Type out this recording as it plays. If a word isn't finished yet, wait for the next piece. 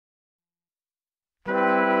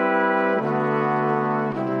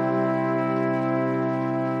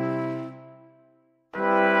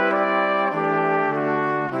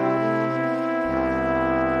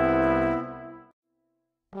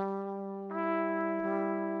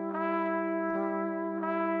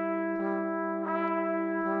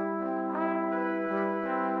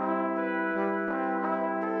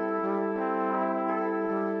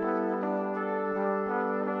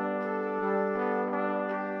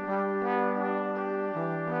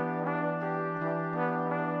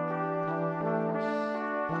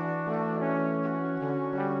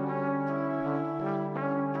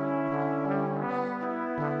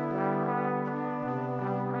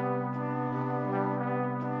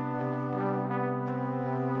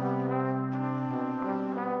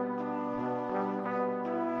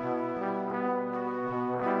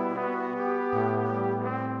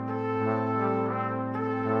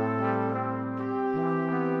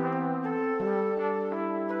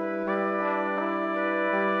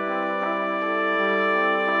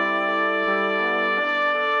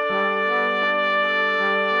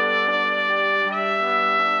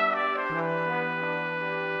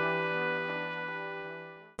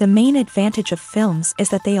The main advantage of films is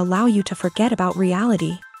that they allow you to forget about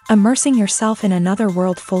reality, immersing yourself in another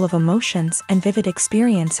world full of emotions and vivid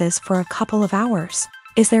experiences for a couple of hours.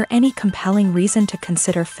 Is there any compelling reason to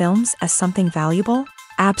consider films as something valuable?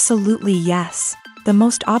 Absolutely yes. The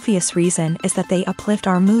most obvious reason is that they uplift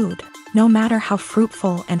our mood. No matter how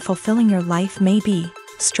fruitful and fulfilling your life may be,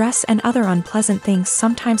 stress and other unpleasant things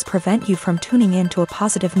sometimes prevent you from tuning into a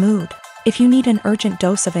positive mood. If you need an urgent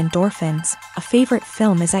dose of endorphins, a favorite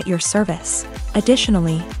film is at your service.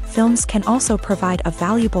 Additionally, films can also provide a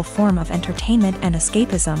valuable form of entertainment and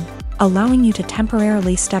escapism, allowing you to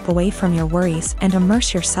temporarily step away from your worries and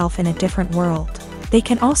immerse yourself in a different world. They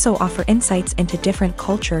can also offer insights into different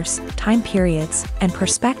cultures, time periods, and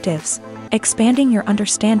perspectives, expanding your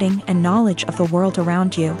understanding and knowledge of the world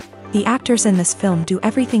around you. The actors in this film do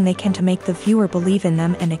everything they can to make the viewer believe in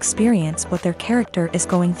them and experience what their character is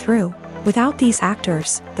going through. Without these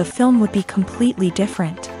actors, the film would be completely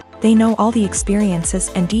different. They know all the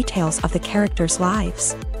experiences and details of the characters'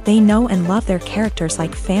 lives. They know and love their characters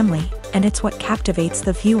like family, and it's what captivates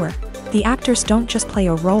the viewer. The actors don't just play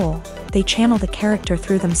a role, they channel the character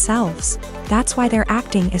through themselves. That's why their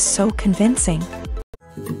acting is so convincing.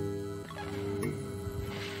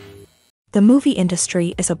 The movie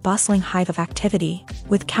industry is a bustling hive of activity,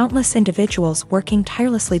 with countless individuals working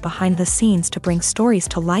tirelessly behind the scenes to bring stories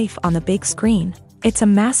to life on the big screen. It's a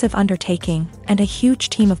massive undertaking, and a huge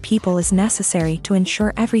team of people is necessary to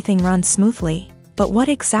ensure everything runs smoothly. But what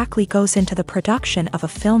exactly goes into the production of a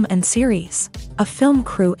film and series? A film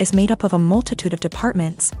crew is made up of a multitude of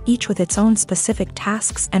departments, each with its own specific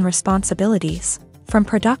tasks and responsibilities. From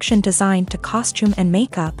production design to costume and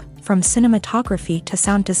makeup, from cinematography to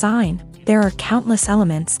sound design, there are countless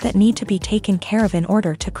elements that need to be taken care of in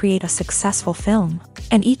order to create a successful film.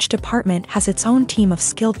 And each department has its own team of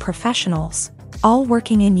skilled professionals, all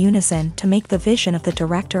working in unison to make the vision of the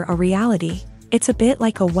director a reality. It's a bit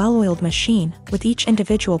like a well-oiled machine, with each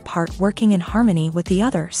individual part working in harmony with the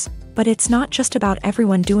others. But it's not just about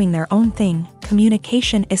everyone doing their own thing.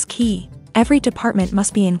 Communication is key. Every department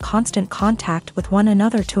must be in constant contact with one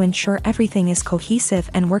another to ensure everything is cohesive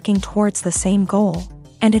and working towards the same goal.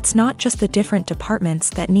 And it's not just the different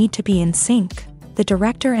departments that need to be in sync. The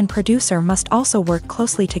director and producer must also work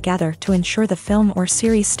closely together to ensure the film or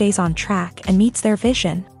series stays on track and meets their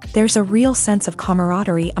vision. There's a real sense of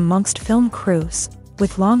camaraderie amongst film crews.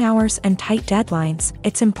 With long hours and tight deadlines,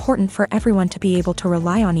 it's important for everyone to be able to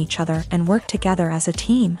rely on each other and work together as a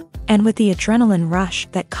team. And with the adrenaline rush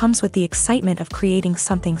that comes with the excitement of creating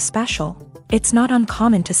something special, it's not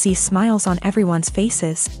uncommon to see smiles on everyone's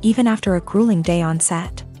faces, even after a grueling day on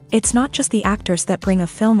set. It's not just the actors that bring a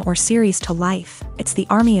film or series to life, it's the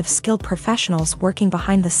army of skilled professionals working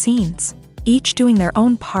behind the scenes, each doing their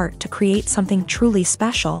own part to create something truly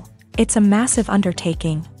special. It's a massive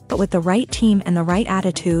undertaking, but with the right team and the right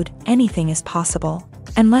attitude, anything is possible.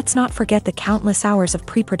 And let's not forget the countless hours of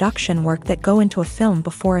pre-production work that go into a film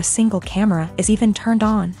before a single camera is even turned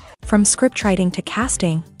on. From scriptwriting to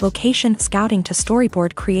casting, location scouting to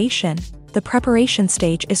storyboard creation, the preparation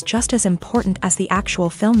stage is just as important as the actual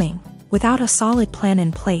filming. Without a solid plan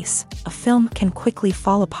in place, a film can quickly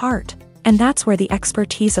fall apart. And that's where the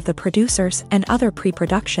expertise of the producers and other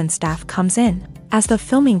pre-production staff comes in. As the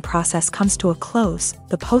filming process comes to a close,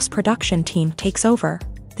 the post-production team takes over.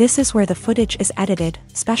 This is where the footage is edited,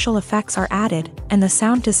 special effects are added, and the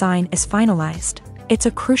sound design is finalized. It's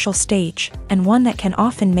a crucial stage, and one that can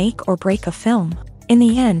often make or break a film. In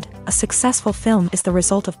the end, a successful film is the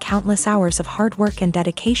result of countless hours of hard work and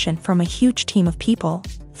dedication from a huge team of people.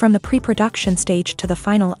 From the pre-production stage to the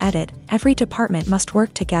final edit, every department must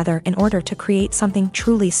work together in order to create something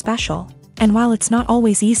truly special. And while it's not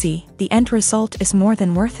always easy, the end result is more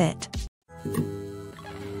than worth it.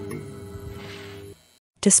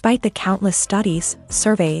 Despite the countless studies,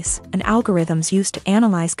 surveys, and algorithms used to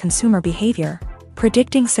analyze consumer behavior,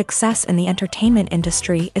 predicting success in the entertainment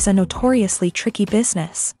industry is a notoriously tricky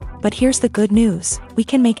business. But here's the good news: we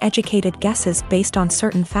can make educated guesses based on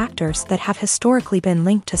certain factors that have historically been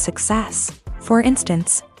linked to success. For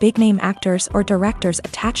instance, big-name actors or directors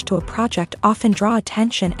attached to a project often draw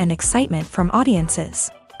attention and excitement from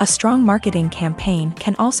audiences. A strong marketing campaign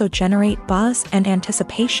can also generate buzz and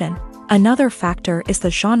anticipation. Another factor is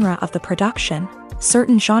the genre of the production.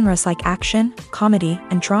 Certain genres like action, comedy,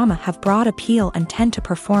 and drama have broad appeal and tend to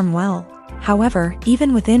perform well. However,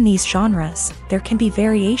 even within these genres, there can be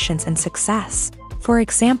variations in success. For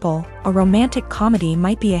example, a romantic comedy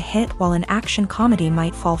might be a hit while an action comedy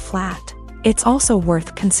might fall flat. It's also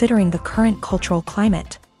worth considering the current cultural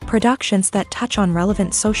climate. Productions that touch on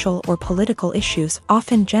relevant social or political issues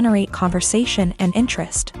often generate conversation and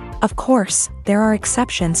interest. Of course, there are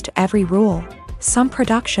exceptions to every rule. Some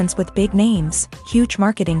productions with big names, huge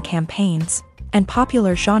marketing campaigns, and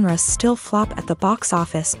popular genres still flop at the box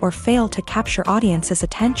office or fail to capture audiences'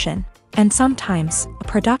 attention. And sometimes, a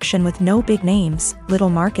production with no big names, little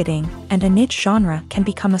marketing, and a niche genre can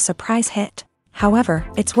become a surprise hit. However,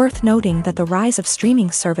 it's worth noting that the rise of streaming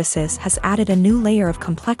services has added a new layer of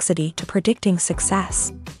complexity to predicting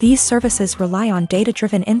success. These services rely on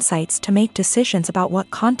data-driven insights to make decisions about what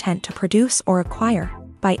content to produce or acquire.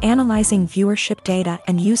 By analyzing viewership data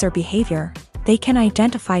and user behavior, they can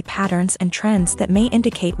identify patterns and trends that may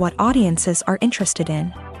indicate what audiences are interested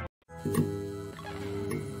in.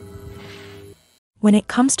 When it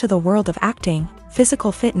comes to the world of acting,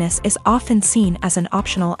 physical fitness is often seen as an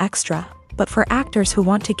optional extra. But for actors who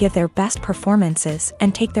want to give their best performances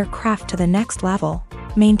and take their craft to the next level,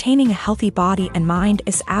 maintaining a healthy body and mind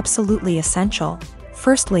is absolutely essential.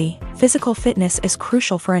 Firstly, physical fitness is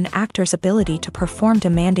crucial for an actor's ability to perform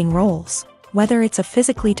demanding roles. Whether it's a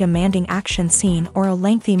physically demanding action scene or a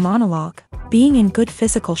lengthy monologue, being in good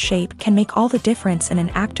physical shape can make all the difference in an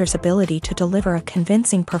actor's ability to deliver a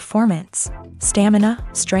convincing performance. Stamina,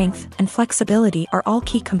 strength, and flexibility are all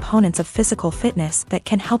key components of physical fitness that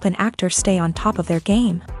can help an actor stay on top of their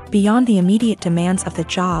game. Beyond the immediate demands of the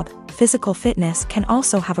job, physical fitness can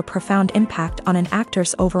also have a profound impact on an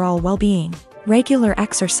actor's overall well-being. Regular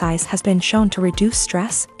exercise has been shown to reduce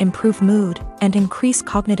stress, improve mood, and increase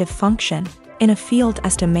cognitive function. In a field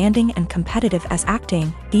as demanding and competitive as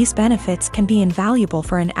acting, these benefits can be invaluable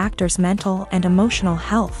for an actor's mental and emotional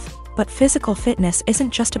health. But physical fitness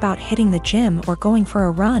isn't just about hitting the gym or going for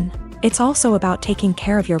a run. It's also about taking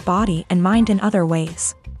care of your body and mind in other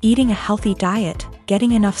ways. Eating a healthy diet,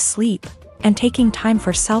 getting enough sleep, and taking time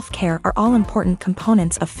for self-care are all important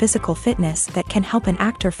components of physical fitness that can help an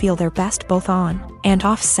actor feel their best both on and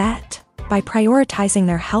off set. By prioritizing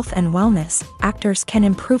their health and wellness, actors can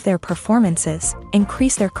improve their performances,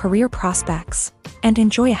 increase their career prospects, and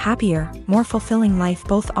enjoy a happier, more fulfilling life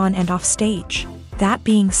both on and off stage. That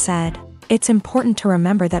being said, it's important to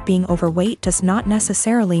remember that being overweight does not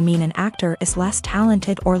necessarily mean an actor is less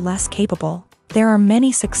talented or less capable. There are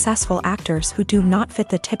many successful actors who do not fit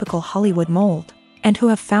the typical Hollywood mold, and who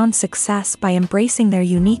have found success by embracing their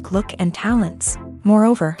unique look and talents.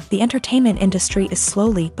 Moreover, the entertainment industry is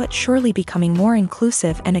slowly but surely becoming more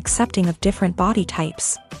inclusive and accepting of different body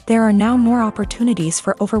types. There are now more opportunities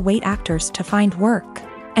for overweight actors to find work,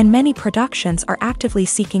 and many productions are actively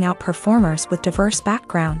seeking out performers with diverse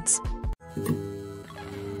backgrounds.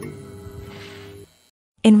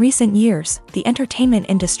 In recent years, the entertainment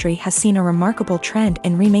industry has seen a remarkable trend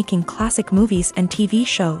in remaking classic movies and TV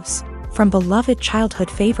shows. From beloved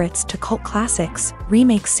childhood favorites to cult classics,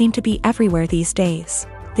 remakes seem to be everywhere these days.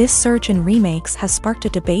 This surge in remakes has sparked a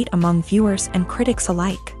debate among viewers and critics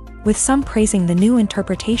alike, with some praising the new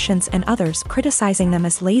interpretations and others criticizing them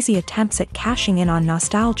as lazy attempts at cashing in on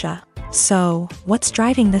nostalgia. So, what's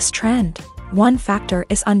driving this trend? One factor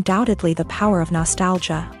is undoubtedly the power of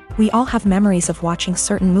nostalgia. We all have memories of watching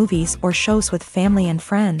certain movies or shows with family and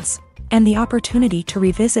friends, and the opportunity to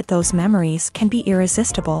revisit those memories can be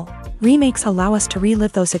irresistible. Remakes allow us to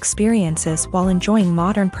relive those experiences while enjoying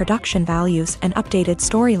modern production values and updated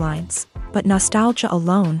storylines. But nostalgia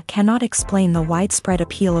alone cannot explain the widespread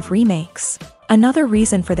appeal of remakes. Another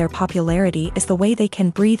reason for their popularity is the way they can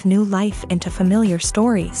breathe new life into familiar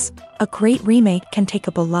stories. A great remake can take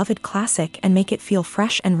a beloved classic and make it feel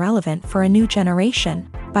fresh and relevant for a new generation.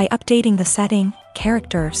 By updating the setting,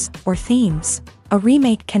 characters, or themes, a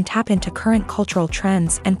remake can tap into current cultural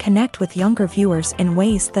trends and connect with younger viewers in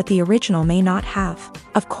ways that the original may not have.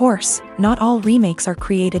 Of course, not all remakes are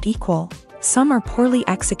created equal. Some are poorly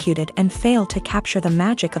executed and fail to capture the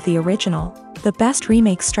magic of the original. The best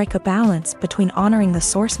remakes strike a balance between honoring the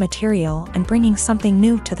source material and bringing something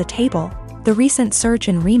new to the table. The recent surge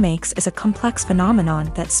in remakes is a complex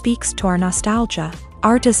phenomenon that speaks to our nostalgia,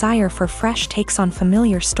 our desire for fresh takes on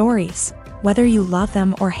familiar stories. Whether you love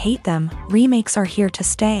them or hate them, remakes are here to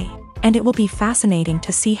stay, and it will be fascinating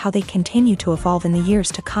to see how they continue to evolve in the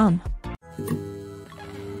years to come.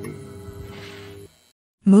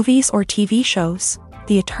 Movies or TV shows?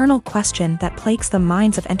 The eternal question that plagues the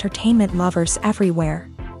minds of entertainment lovers everywhere.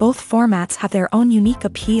 Both formats have their own unique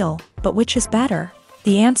appeal, but which is better?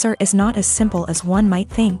 The answer is not as simple as one might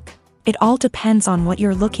think. It all depends on what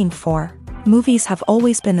you're looking for. Movies have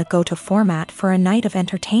always been the go-to format for a night of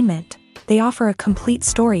entertainment. They offer a complete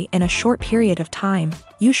story in a short period of time,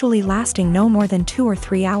 usually lasting no more than 2 or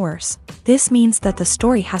 3 hours. This means that the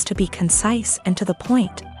story has to be concise and to the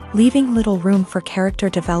point. leaving little room for character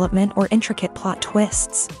development or intricate plot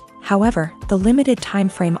twists. However, the limited time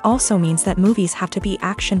frame also means that movies have to be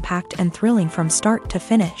action-packed and thrilling from start to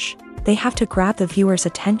finish. They have to grab the viewer's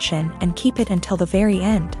attention and keep it until the very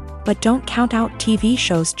end. But don't count out TV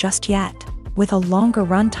shows just yet. With a longer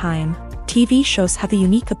runtime, TV shows have the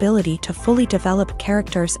unique ability to fully develop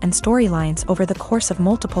characters and storylines over the course of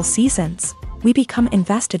multiple seasons. We become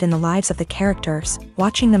invested in the lives of the characters,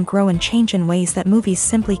 watching them grow and change in ways that movies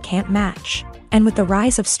simply can't match. And with the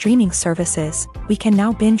rise of streaming services, we can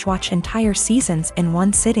now binge-watch entire seasons in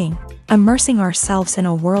one sitting, immersing ourselves in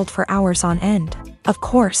a world for hours on end. Of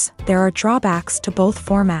course, there are drawbacks to both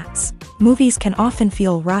formats. Movies can often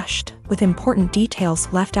feel rushed, with important details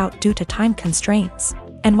left out due to time constraints.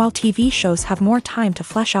 And while TV shows have more time to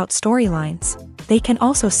flesh out storylines, they can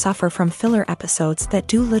also suffer from filler episodes that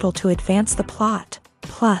do little to advance the plot.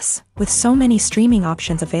 Plus, with so many streaming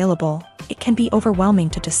options available, it can be overwhelming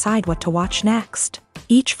to decide what to watch next.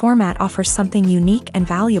 Each format offers something unique and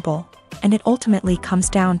valuable, and it ultimately comes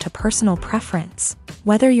down to personal preference.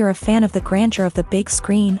 Whether you're a fan of the grandeur of the big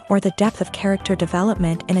screen or the depth of character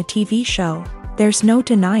development in a TV show, there's no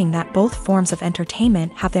denying that both forms of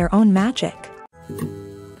entertainment have their own magic.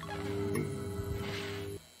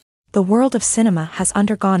 The world of cinema has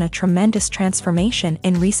undergone a tremendous transformation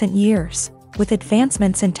in recent years. With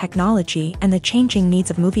advancements in technology and the changing needs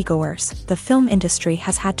of moviegoers, the film industry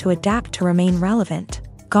has had to adapt to remain relevant.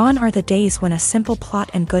 Gone are the days when a simple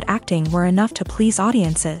plot and good acting were enough to please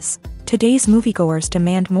audiences. Today's moviegoers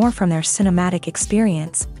demand more from their cinematic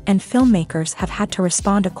experience, and filmmakers have had to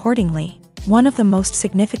respond accordingly. One of the most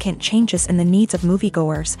significant changes in the needs of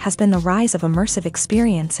moviegoers has been the rise of immersive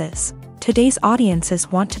experiences. Today's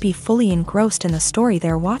audiences want to be fully engrossed in the story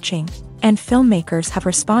they're watching, and filmmakers have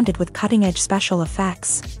responded with cutting-edge special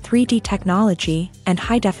effects, 3D technology, and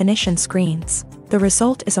high-definition screens. The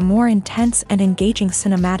result is a more intense and engaging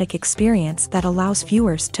cinematic experience that allows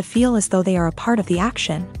viewers to feel as though they are a part of the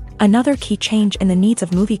action. Another key change in the needs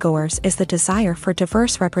of moviegoers is the desire for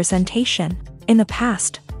diverse representation. In the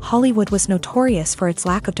past, Hollywood was notorious for its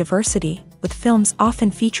lack of diversity, with films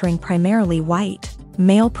often featuring primarily white,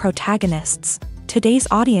 male protagonists. Today's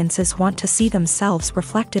audiences want to see themselves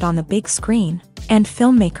reflected on the big screen, and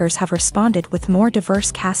filmmakers have responded with more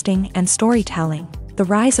diverse casting and storytelling. The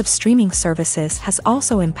rise of streaming services has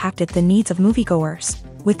also impacted the needs of moviegoers.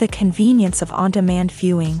 With the convenience of on-demand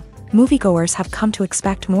viewing, moviegoers have come to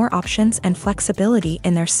expect more options and flexibility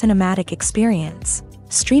in their cinematic experience.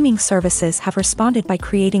 Streaming services have responded by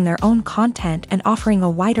creating their own content and offering a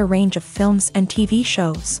wider range of films and TV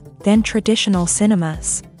shows than traditional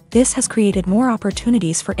cinemas. This has created more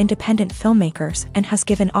opportunities for independent filmmakers and has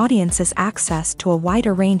given audiences access to a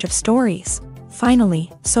wider range of stories.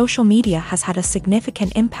 Finally, social media has had a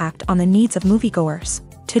significant impact on the needs of moviegoers.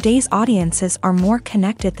 Today's audiences are more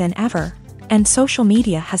connected than ever, and social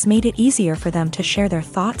media has made it easier for them to share their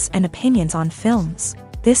thoughts and opinions on films.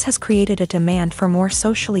 This has created a demand for more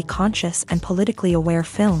socially conscious and politically aware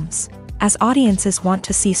films. As audiences want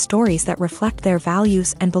to see stories that reflect their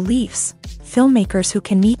values and beliefs, filmmakers who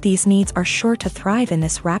can meet these needs are sure to thrive in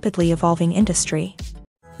this rapidly evolving industry.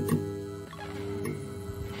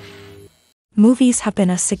 Movies have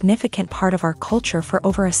been a significant part of our culture for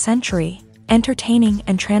over a century, entertaining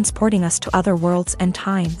and transporting us to other worlds and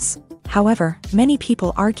times. However, many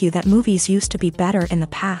people argue that movies used to be better in the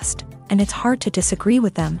past, and it's hard to disagree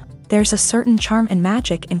with them. There's a certain charm and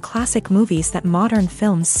magic in classic movies that modern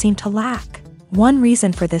films seem to lack. One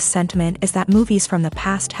reason for this sentiment is that movies from the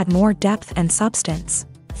past had more depth and substance.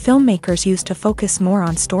 Filmmakers used to focus more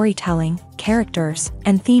on storytelling, characters,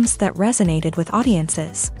 and themes that resonated with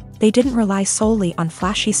audiences. They didn't rely solely on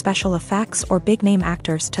flashy special effects or big-name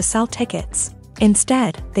actors to sell tickets.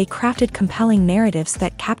 Instead, they crafted compelling narratives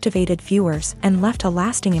that captivated viewers and left a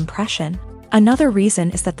lasting impression. Another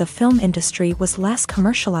reason is that the film industry was less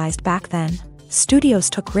commercialized back then. Studios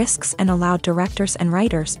took risks and allowed directors and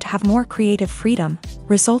writers to have more creative freedom,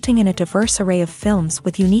 resulting in a diverse array of films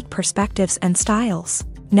with unique perspectives and styles.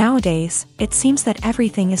 Nowadays, it seems that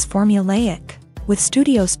everything is formulaic, with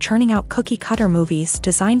studios churning out cookie-cutter movies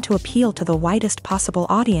designed to appeal to the widest possible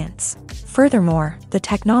audience. Furthermore, the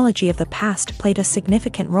technology of the past played a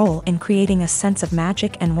significant role in creating a sense of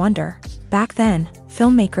magic and wonder. Back then,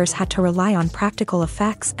 filmmakers had to rely on practical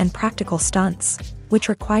effects and practical stunts, which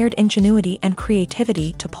required ingenuity and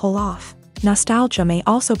creativity to pull off. Nostalgia may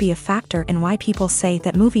also be a factor in why people say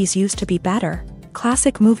that movies used to be better.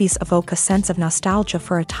 Classic movies evoke a sense of nostalgia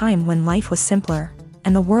for a time when life was simpler,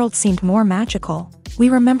 and the world seemed more magical. We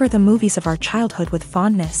remember the movies of our childhood with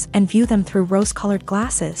fondness and view them through rose-colored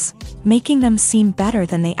glasses, making them seem better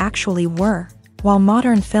than they actually were. While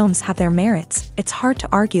modern films have their merits, it's hard to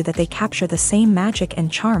argue that they capture the same magic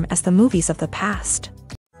and charm as the movies of the past.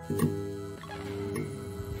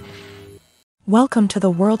 Welcome to the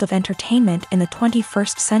world of entertainment in the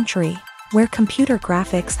 21st century, where computer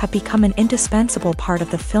graphics have become an indispensable part of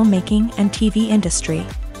the filmmaking and TV industry.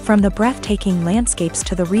 From the breathtaking landscapes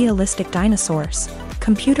to the realistic dinosaurs,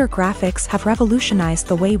 computer graphics have revolutionized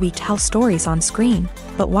the way we tell stories on screen.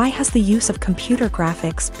 But why has the use of computer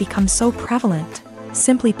graphics become so prevalent?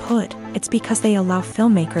 Simply put, it's because they allow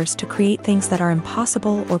filmmakers to create things that are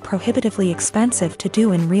impossible or prohibitively expensive to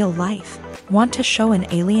do in real life. Want to show an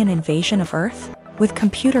alien invasion of Earth? With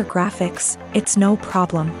computer graphics, it's no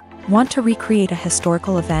problem. Want to recreate a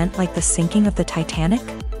historical event like the sinking of the Titanic?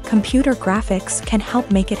 Computer graphics can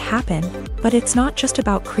help make it happen, but it's not just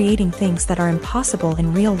about creating things that are impossible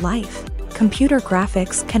in real life. Computer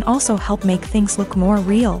graphics can also help make things look more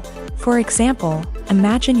real. For example,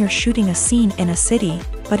 imagine you're shooting a scene in a city,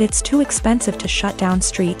 but it's too expensive to shut down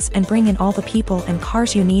streets and bring in all the people and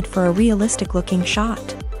cars you need for a realistic-looking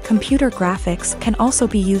shot. Computer graphics can also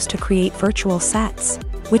be used to create virtual sets,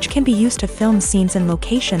 which can be used to film scenes in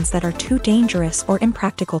locations that are too dangerous or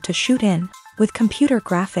impractical to shoot in. With computer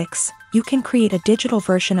graphics, you can create a digital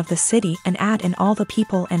version of the city and add in all the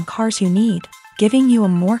people and cars you need, giving you a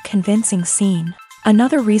more convincing scene.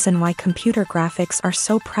 Another reason why computer graphics are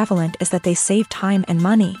so prevalent is that they save time and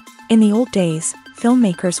money. In the old days,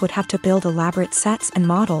 filmmakers would have to build elaborate sets and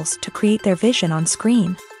models to create their vision on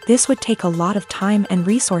screen. This would take a lot of time and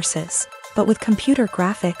resources. But with computer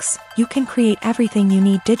graphics, you can create everything you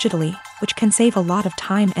need digitally, which can save a lot of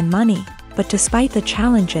time and money. But despite the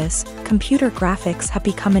challenges, computer graphics have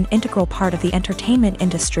become an integral part of the entertainment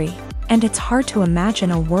industry, and it's hard to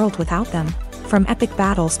imagine a world without them. From epic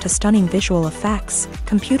battles to stunning visual effects,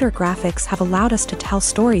 computer graphics have allowed us to tell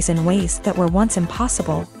stories in ways that were once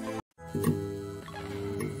impossible.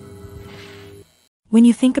 When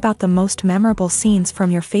you think about the most memorable scenes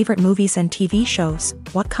from your favorite movies and TV shows,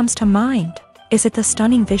 what comes to mind? Is it the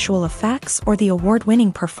stunning visual effects or the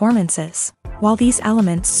award-winning performances? While these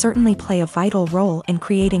elements certainly play a vital role in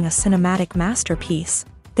creating a cinematic masterpiece,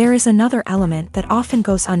 there is another element that often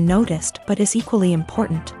goes unnoticed but is equally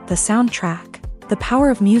important: the soundtrack. The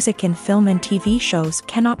power of music in film and TV shows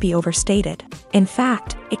cannot be overstated. In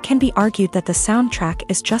fact, it can be argued that the soundtrack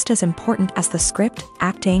is just as important as the script,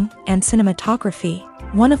 acting, and cinematography.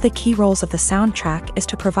 One of the key roles of the soundtrack is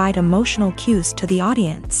to provide emotional cues to the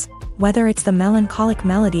audience. Whether it's the melancholic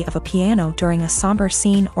melody of a piano during a somber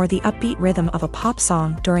scene or the upbeat rhythm of a pop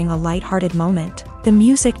song during a light-hearted moment, the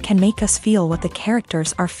music can make us feel what the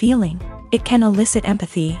characters are feeling. It can elicit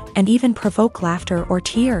empathy and even provoke laughter or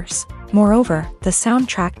tears. Moreover, the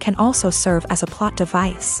soundtrack can also serve as a plot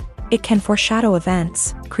device. It can foreshadow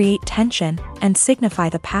events, create tension, and signify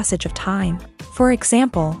the passage of time. For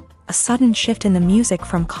example, a sudden shift in the music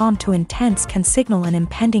from calm to intense can signal an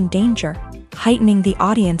impending danger, heightening the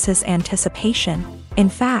audience's anticipation. In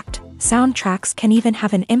fact, soundtracks can even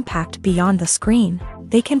have an impact beyond the screen.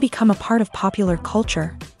 They can become a part of popular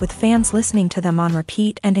culture, with fans listening to them on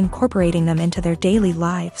repeat and incorporating them into their daily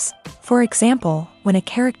lives. For example, when a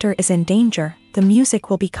character is in danger, the music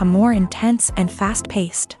will become more intense and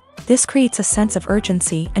fast-paced. This creates a sense of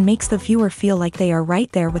urgency and makes the viewer feel like they are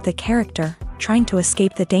right there with the character, trying to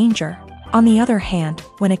escape the danger. On the other hand,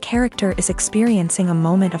 when a character is experiencing a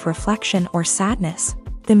moment of reflection or sadness,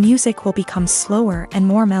 the music will become slower and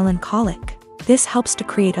more melancholic. This helps to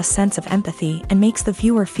create a sense of empathy and makes the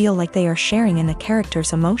viewer feel like they are sharing in the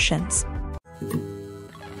character's emotions.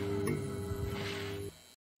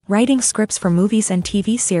 Writing scripts for movies and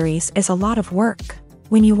TV series is a lot of work.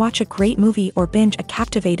 When you watch a great movie or binge a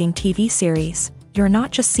captivating TV series, you're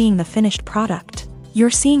not just seeing the finished product. You're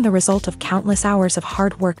seeing the result of countless hours of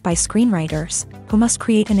hard work by screenwriters, who must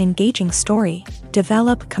create an engaging story,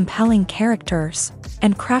 develop compelling characters,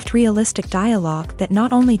 and craft realistic dialogue that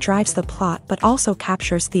not only drives the plot but also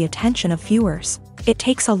captures the attention of viewers. It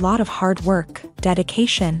takes a lot of hard work,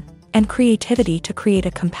 dedication, and creativity to create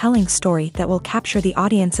a compelling story that will capture the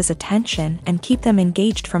audience's attention and keep them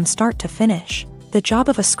engaged from start to finish. The job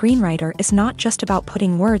of a screenwriter is not just about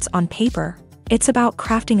putting words on paper. It's about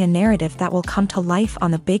crafting a narrative that will come to life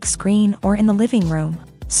on the big screen or in the living room.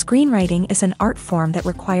 Screenwriting is an art form that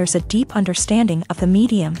requires a deep understanding of the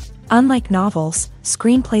medium. Unlike novels,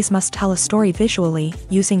 screenplays must tell a story visually,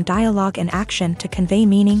 using dialogue and action to convey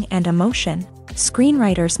meaning and emotion.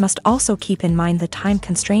 Screenwriters must also keep in mind the time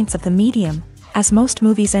constraints of the medium, as most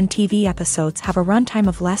movies and TV episodes have a runtime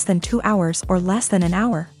of less than 2 hours or less than an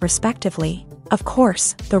hour, respectively. Of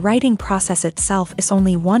course, the writing process itself is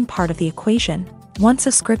only one part of the equation. Once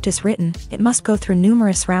a script is written, it must go through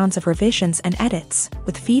numerous rounds of revisions and edits,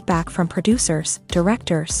 with feedback from producers,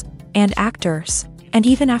 directors, and actors. And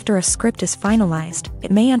even after a script is finalized,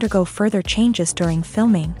 it may undergo further changes during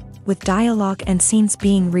filming, with dialogue and scenes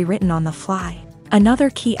being rewritten on the fly. Another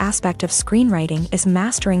key aspect of screenwriting is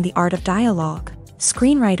mastering the art of dialogue.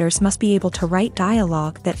 Screenwriters must be able to write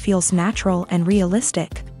dialogue that feels natural and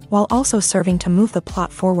realistic, while also serving to move the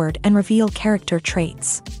plot forward and reveal character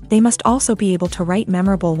traits. They must also be able to write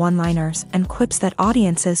memorable one-liners and quips that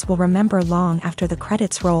audiences will remember long after the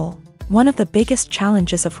credits roll. One of the biggest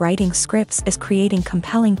challenges of writing scripts is creating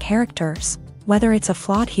compelling characters. Whether it's a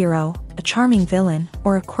flawed hero, a charming villain,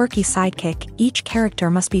 or a quirky sidekick, each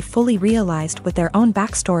character must be fully realized with their own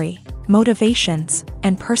backstory, motivations,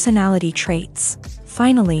 and personality traits.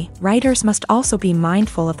 Finally, writers must also be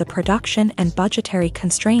mindful of the production and budgetary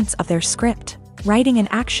constraints of their script. Writing an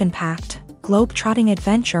action-packed, globe-trotting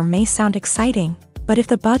adventure may sound exciting, but if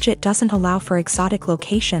the budget doesn't allow for exotic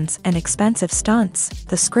locations and expensive stunts,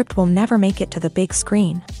 the script will never make it to the big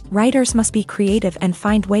screen. Writers must be creative and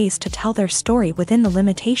find ways to tell their story within the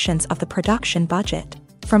limitations of the production budget.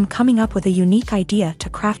 From coming up with a unique idea to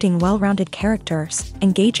crafting well-rounded characters,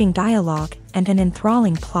 engaging dialogue, and an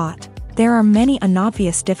enthralling plot, there are many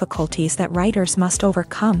unobvious difficulties that writers must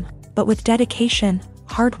overcome, but with dedication,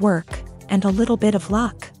 hard work, and a little bit of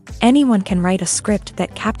luck, anyone can write a script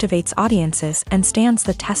that captivates audiences and stands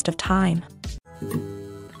the test of time.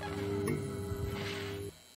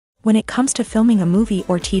 When it comes to filming a movie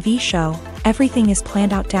or TV show, everything is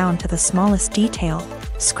planned out down to the smallest detail.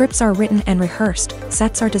 Scripts are written and rehearsed,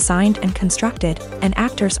 sets are designed and constructed, and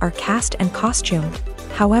actors are cast and costumed.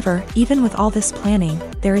 However, even with all this planning,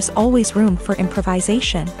 there is always room for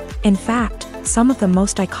improvisation. In fact, some of the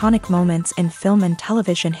most iconic moments in film and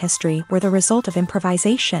television history were the result of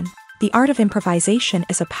improvisation. The art of improvisation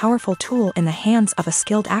is a powerful tool in the hands of a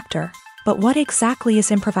skilled actor. But what exactly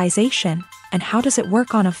is improvisation, and how does it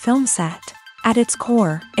work on a film set? At its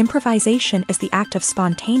core, improvisation is the act of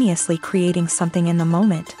spontaneously creating something in the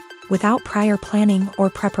moment, without prior planning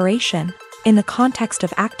or preparation. In the context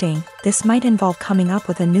of acting, this might involve coming up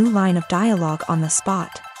with a new line of dialogue on the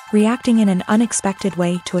spot, reacting in an unexpected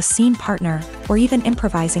way to a scene partner, or even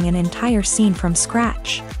improvising an entire scene from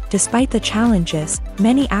scratch. Despite the challenges,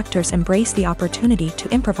 many actors embrace the opportunity to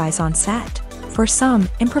improvise on set. For some,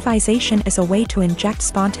 improvisation is a way to inject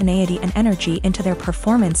spontaneity and energy into their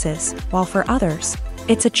performances, while for others,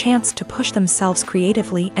 it's a chance to push themselves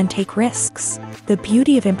creatively and take risks. The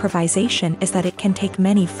beauty of improvisation is that it can take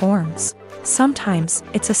many forms. Sometimes,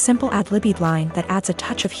 it's a simple ad-libbed line that adds a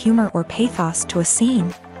touch of humor or pathos to a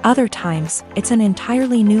scene. Other times, it's an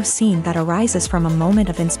entirely new scene that arises from a moment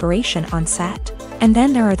of inspiration on set. And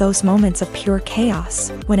then there are those moments of pure chaos,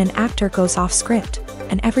 when an actor goes off script,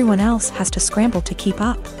 and everyone else has to scramble to keep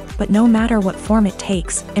up. But no matter what form it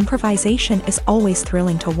takes, improvisation is always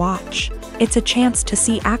thrilling to watch. It's a chance to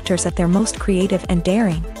see actors at their most creative and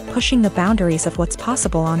daring, pushing the boundaries of what's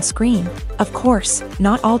possible on screen. Of course,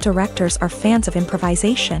 not all directors are fans of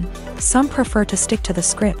improvisation. Some prefer to stick to the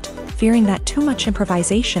script, fearing that too much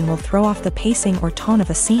improvisation will throw off the pacing or tone of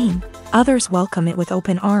a scene. Others welcome it with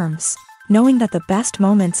open arms, knowing that the best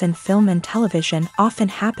moments in film and television often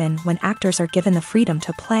happen when actors are given the freedom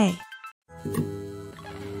to play.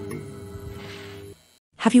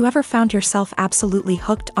 Have you ever found yourself absolutely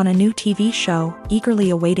hooked on a new TV show,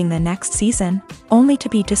 eagerly awaiting the next season, only to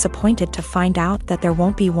be disappointed to find out that there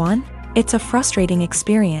won't be one? It's a frustrating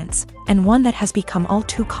experience, and one that has become all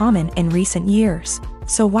too common in recent years.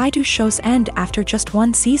 So why do shows end after just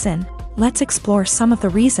one season? Let's explore some of the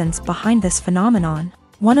reasons behind this phenomenon.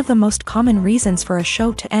 One of the most common reasons for a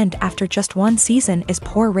show to end after just one season is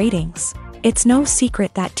poor ratings. It's no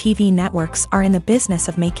secret that TV networks are in the business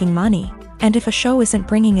of making money. And if a show isn't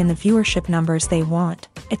bringing in the viewership numbers they want,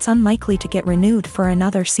 it's unlikely to get renewed for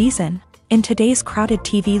another season. In today's crowded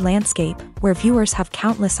TV landscape, where viewers have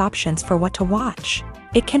countless options for what to watch,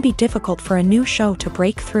 it can be difficult for a new show to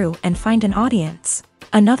break through and find an audience.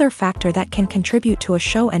 Another factor that can contribute to a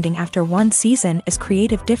show ending after one season is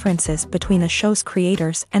creative differences between the show's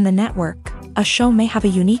creators and the network. A show may have a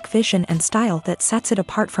unique vision and style that sets it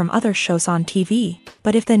apart from other shows on TV,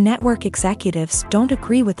 but if the network executives don't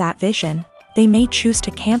agree with that vision, they may choose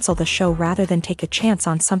to cancel the show rather than take a chance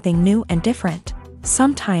on something new and different.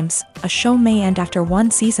 Sometimes, a show may end after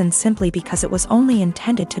one season simply because it was only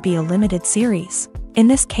intended to be a limited series. In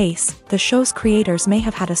this case, the show's creators may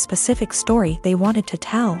have had a specific story they wanted to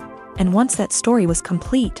tell, and once that story was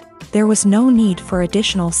complete, there was no need for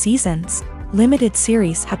additional seasons. Limited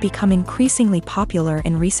series have become increasingly popular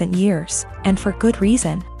in recent years, and for good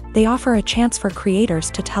reason. They offer a chance for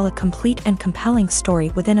creators to tell a complete and compelling story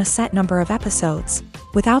within a set number of episodes,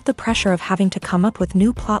 without the pressure of having to come up with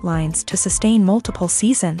new plotlines to sustain multiple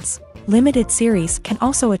seasons. Limited series can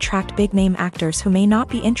also attract big-name actors who may not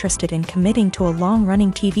be interested in committing to a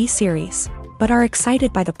long-running TV series, but are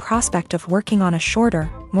excited by the prospect of working on a shorter,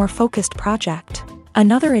 more focused project.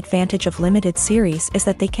 Another advantage of limited series is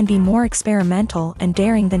that they can be more experimental and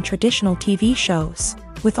daring than traditional TV shows.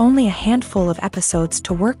 With only a handful of episodes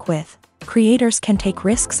to work with, creators can take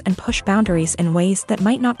risks and push boundaries in ways that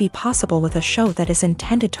might not be possible with a show that is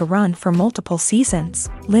intended to run for multiple seasons.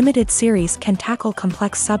 Limited series can tackle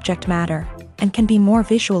complex subject matter, and can be more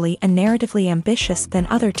visually and narratively ambitious than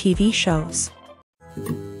other TV shows.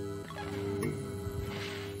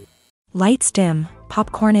 Lights dim,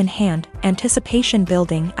 popcorn in hand, anticipation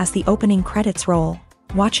building as the opening credits roll.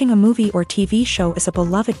 Watching a movie or TV show is a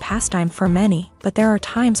beloved pastime for many, but there are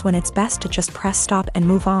times when it's best to just press stop and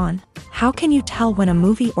move on. How can you tell when a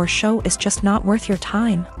movie or show is just not worth your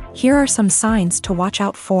time? Here are some signs to watch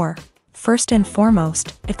out for. First and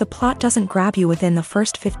foremost, if the plot doesn't grab you within the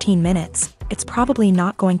first 15 minutes, it's probably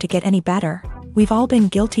not going to get any better. We've all been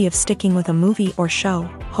guilty of sticking with a movie or show,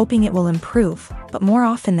 hoping it will improve, but more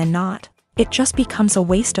often than not, it just becomes a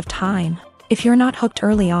waste of time. If you're not hooked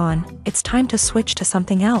early on, it's time to switch to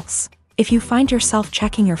something else. If you find yourself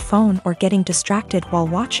checking your phone or getting distracted while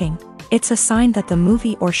watching, it's a sign that the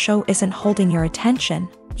movie or show isn't holding your attention.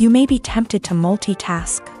 You may be tempted to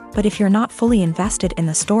multitask, but if you're not fully invested in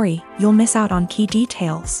the story, you'll miss out on key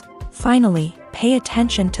details. Finally, pay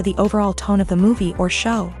attention to the overall tone of the movie or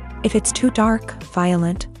show. If it's too dark,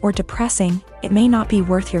 violent, or depressing, it may not be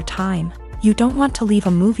worth your time. You don't want to leave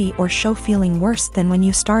a movie or show feeling worse than when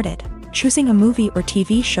you started. Choosing a movie or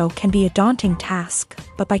TV show can be a daunting task,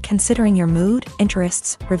 but by considering your mood,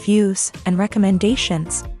 interests, reviews, and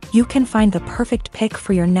recommendations, you can find the perfect pick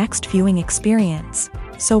for your next viewing experience.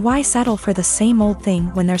 So why settle for the same old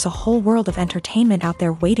thing when there's a whole world of entertainment out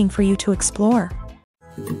there waiting for you to explore?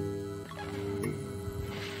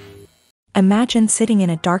 Imagine sitting in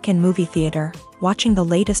a darkened movie theater, watching the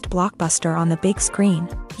latest blockbuster on the big screen.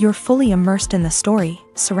 You're fully immersed in the story,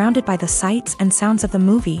 surrounded by the sights and sounds of the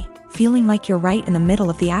movie, feeling like you're right in the middle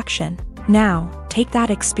of the action. Now, take that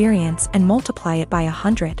experience and multiply it by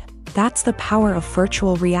 100. That's the power of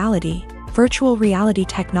virtual reality. Virtual reality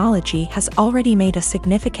technology has already made a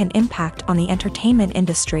significant impact on the entertainment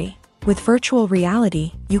industry. With virtual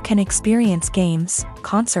reality, you can experience games,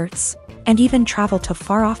 concerts, and even travel to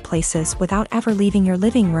far-off places without ever leaving your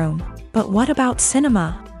living room. But what about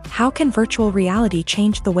cinema? How can virtual reality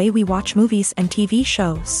change the way we watch movies and TV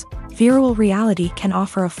shows? Virtual reality can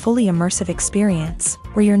offer a fully immersive experience,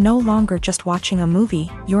 where you're no longer just watching a movie,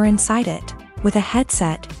 you're inside it. With a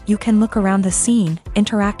headset, you can look around the scene,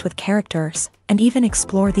 interact with characters, and even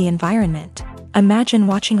explore the environment. Imagine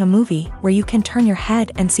watching a movie where you can turn your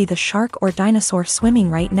head and see the shark or dinosaur swimming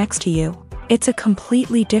right next to you. It's a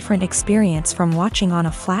completely different experience from watching on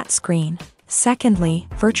a flat screen. Secondly,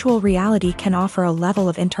 virtual reality can offer a level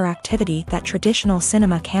of interactivity that traditional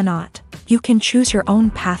cinema cannot. You can choose your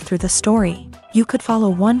own path through the story. You could follow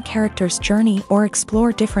one character's journey or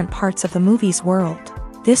explore different parts of the movie's world.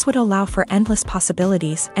 This would allow for endless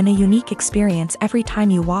possibilities and a unique experience every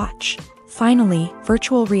time you watch. Finally,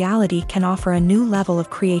 virtual reality can offer a new level of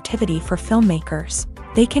creativity for filmmakers.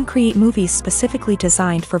 They can create movies specifically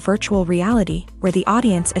designed for virtual reality, where the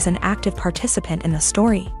audience is an active participant in the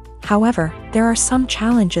story. However, there are some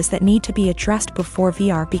challenges that need to be addressed before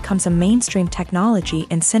VR becomes a mainstream technology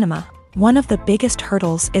in cinema. One of the biggest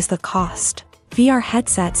hurdles is the cost. VR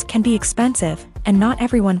headsets can be expensive, and not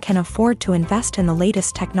everyone can afford to invest in the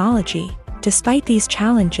latest technology. Despite these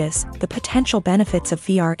challenges, the potential benefits of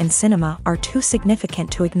VR in cinema are too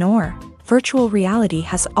significant to ignore. Virtual reality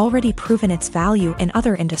has already proven its value in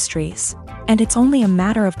other industries, and it's only a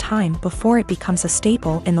matter of time before it becomes a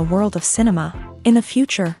staple in the world of cinema. In the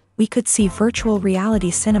future, we could see virtual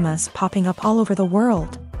reality cinemas popping up all over the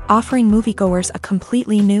world, offering moviegoers a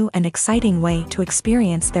completely new and exciting way to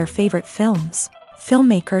experience their favorite films.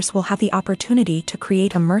 Filmmakers will have the opportunity to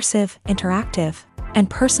create immersive, interactive, and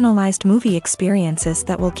personalized movie experiences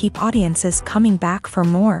that will keep audiences coming back for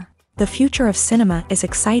more. The future of cinema is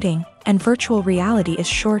exciting, and virtual reality is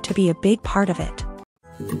sure to be a big part of it.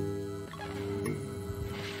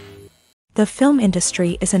 The film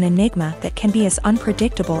industry is an enigma that can be as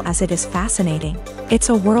unpredictable as it is fascinating. It's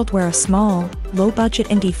a world where a small, low-budget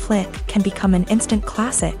indie flick can become an instant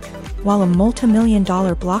classic, while a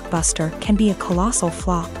multi-million-dollar blockbuster can be a colossal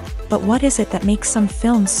flop. But what is it that makes some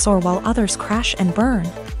films soar while others crash and burn?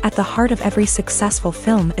 At the heart of every successful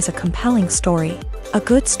film is a compelling story. A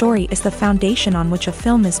good story is the foundation on which a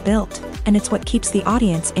film is built, and it's what keeps the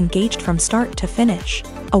audience engaged from start to finish.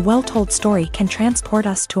 A well-told story can transport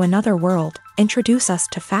us to another world, introduce us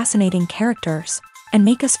to fascinating characters, and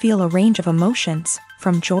make us feel a range of emotions,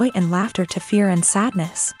 from joy and laughter to fear and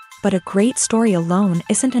sadness. But a great story alone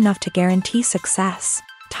isn't enough to guarantee success.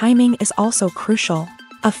 Timing is also crucial.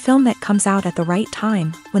 A film that comes out at the right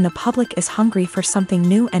time, when the public is hungry for something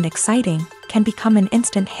new and exciting, can become an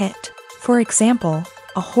instant hit. For example,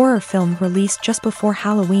 a horror film released just before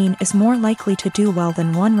Halloween is more likely to do well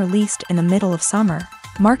than one released in the middle of summer.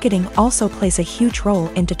 Marketing also plays a huge role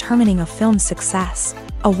in determining a film's success.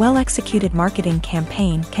 A well-executed marketing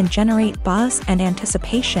campaign can generate buzz and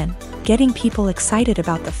anticipation, getting people excited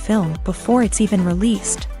about the film before it's even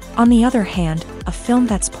released. On the other hand, a film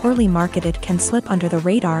that's poorly marketed can slip under the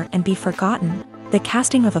radar and be forgotten. The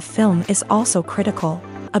casting of a film is also critical.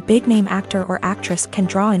 A big-name actor or actress can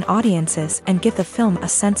draw in audiences and give the film a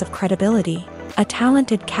sense of credibility. A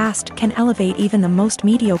talented cast can elevate even the most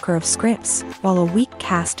mediocre of scripts, while a weak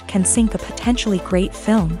cast can sink a potentially great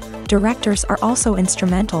film. Directors are also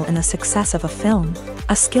instrumental in the success of a film.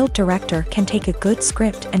 A skilled director can take a good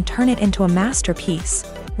script and turn it into a masterpiece,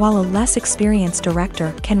 while a less experienced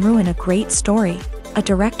director can ruin a great story. A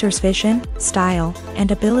director's vision, style, and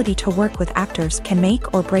ability to work with actors can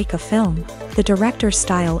make or break a film. The director's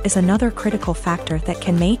style is another critical factor that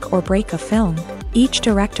can make or break a film. Each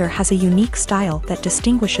director has a unique style that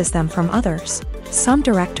distinguishes them from others. Some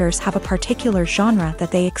directors have a particular genre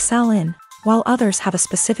that they excel in, while others have a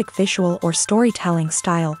specific visual or storytelling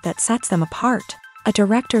style that sets them apart. A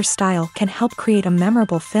director's style can help create a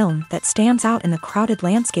memorable film that stands out in the crowded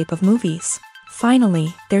landscape of movies.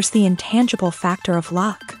 Finally, there's the intangible factor of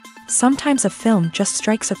luck. Sometimes a film just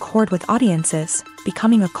strikes a chord with audiences,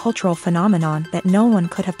 becoming a cultural phenomenon that no one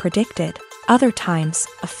could have predicted. Other times,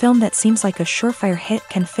 a film that seems like a surefire hit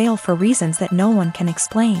can fail for reasons that no one can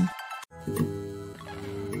explain.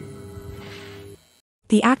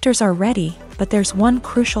 The actors are ready, but there's one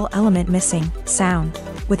crucial element missing: sound.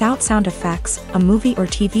 Without sound effects, a movie or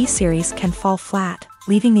TV series can fall flat,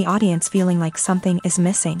 leaving the audience feeling like something is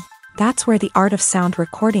missing. That's where the art of sound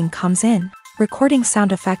recording comes in. Recording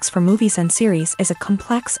sound effects for movies and series is a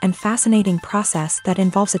complex and fascinating process that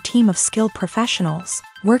involves a team of skilled professionals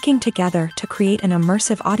working together to create an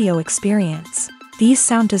immersive audio experience. These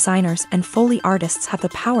sound designers and Foley artists have the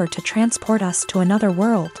power to transport us to another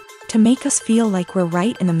world, to make us feel like we're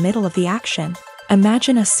right in the middle of the action.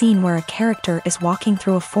 Imagine a scene where a character is walking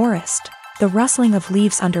through a forest. The rustling of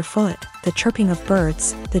leaves underfoot, the chirping of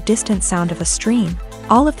birds, the distant sound of a stream.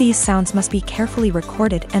 All of these sounds must be carefully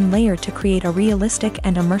recorded and layered to create a realistic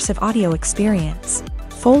and immersive audio experience.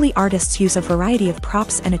 Foley artists use a variety of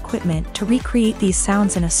props and equipment to recreate these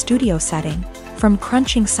sounds in a studio setting, from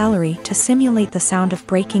crunching celery to simulate the sound of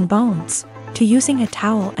breaking bones, to using a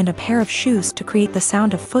towel and a pair of shoes to create the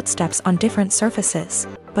sound of footsteps on different surfaces.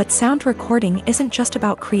 But sound recording isn't just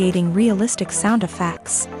about creating realistic sound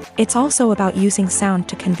effects. It's also about using sound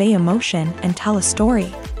to convey emotion and tell a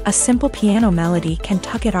story. A simple piano melody can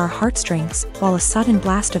tug at our heartstrings, while a sudden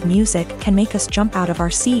blast of music can make us jump out of our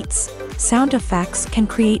seats. Sound effects can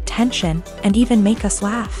create tension and even make us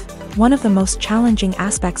laugh. One of the most challenging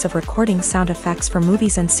aspects of recording sound effects for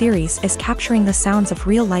movies and series is capturing the sounds of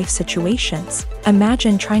real-life situations.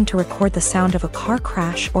 Imagine trying to record the sound of a car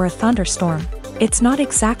crash or a thunderstorm. It's not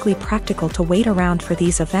exactly practical to wait around for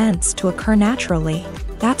these events to occur naturally.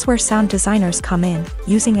 That's where sound designers come in,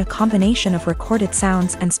 using a combination of recorded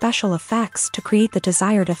sounds and special effects to create the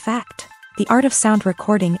desired effect. The art of sound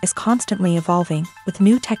recording is constantly evolving, with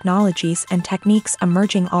new technologies and techniques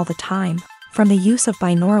emerging all the time. From the use of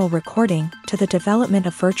binaural recording to the development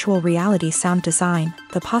of virtual reality sound design,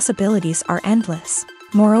 the possibilities are endless.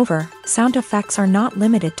 Moreover, sound effects are not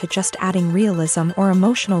limited to just adding realism or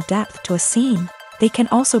emotional depth to a scene. They can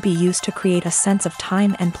also be used to create a sense of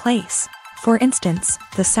time and place. For instance,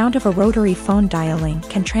 the sound of a rotary phone dialing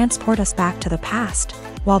can transport us back to the past,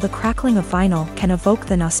 while the crackling of vinyl can evoke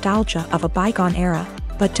the nostalgia of a bygone era.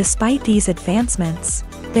 But despite these advancements,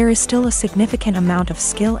 there is still a significant amount of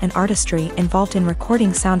skill and artistry involved in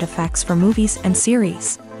recording sound effects for movies and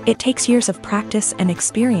series. It takes years of practice and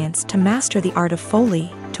experience to master the art of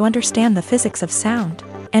Foley, to understand the physics of sound,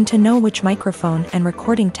 and to know which microphone and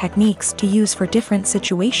recording techniques to use for different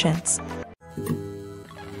situations.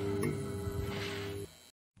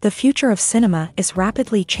 The future of cinema is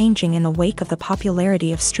rapidly changing in the wake of the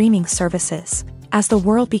popularity of streaming services. As the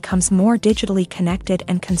world becomes more digitally connected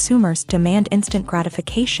and consumers demand instant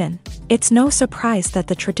gratification, it's no surprise that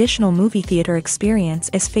the traditional movie theater experience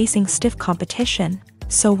is facing stiff competition.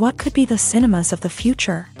 So what could be the cinemas of the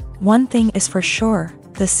future? One thing is for sure,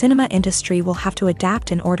 the cinema industry will have to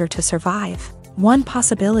adapt in order to survive. One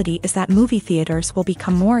possibility is that movie theaters will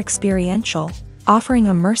become more experiential, offering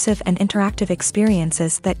immersive and interactive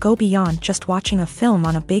experiences that go beyond just watching a film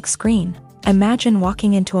on a big screen. Imagine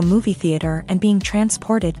walking into a movie theater and being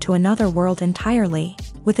transported to another world entirely.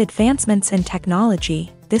 With advancements in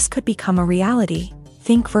technology, this could become a reality.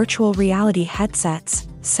 Think virtual reality headsets,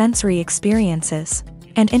 sensory experiences,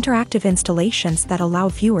 and interactive installations that allow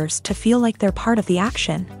viewers to feel like they're part of the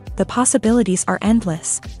action. The possibilities are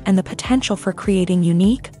endless, and the potential for creating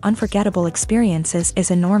unique, unforgettable experiences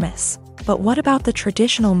is enormous. But what about the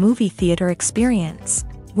traditional movie theater experience?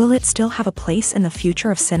 Will it still have a place in the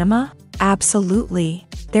future of cinema? Absolutely.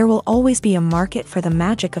 There will always be a market for the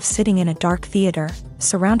magic of sitting in a dark theater,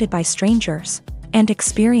 surrounded by strangers, and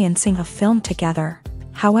experiencing a film together.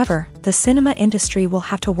 However, the cinema industry will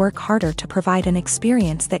have to work harder to provide an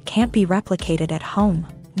experience that can't be replicated at home.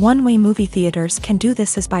 One way movie theaters can do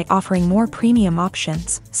this is by offering more premium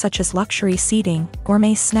options, such as luxury seating,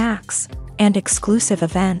 gourmet snacks, and exclusive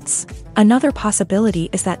events. Another possibility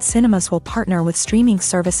is that cinemas will partner with streaming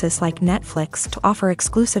services like Netflix to offer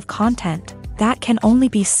exclusive content that can only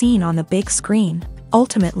be seen on the big screen.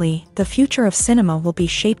 Ultimately, the future of cinema will be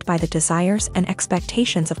shaped by the desires and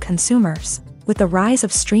expectations of consumers. With the rise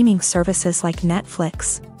of streaming services like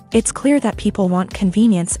Netflix, it's clear that people want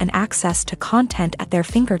convenience and access to content at their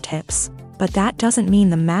fingertips. But that doesn't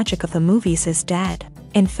mean the magic of the movies is dead.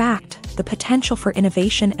 In fact, the potential for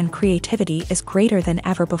innovation and creativity is greater than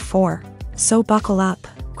ever before. So buckle up,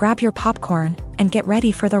 grab your popcorn, and get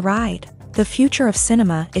ready for the ride. The future of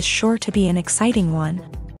cinema is sure to be an exciting one.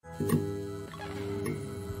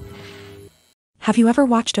 Have you ever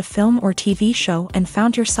watched a film or TV show and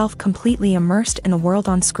found yourself completely immersed in the world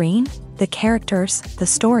on screen? The characters, the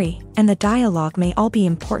story, and the dialogue may all be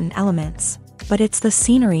important elements, but it's the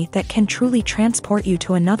scenery that can truly transport you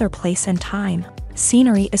to another place and time.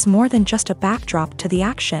 Scenery is more than just a backdrop to the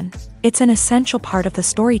action. It's an essential part of the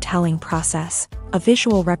storytelling process, a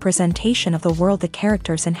visual representation of the world the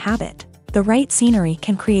characters inhabit. The right scenery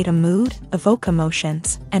can create a mood, evoke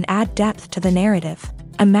emotions, and add depth to the narrative.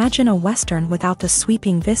 Imagine a Western without the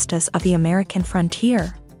sweeping vistas of the American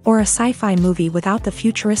frontier, or a sci-fi movie without the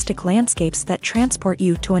futuristic landscapes that transport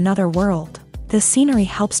you to another world. The scenery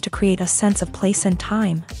helps to create a sense of place and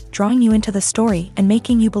time, drawing you into the story and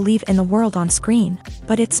making you believe in the world on screen.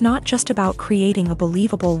 But it's not just about creating a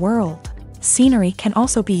believable world. Scenery can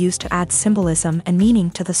also be used to add symbolism and meaning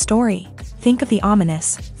to the story. Think of the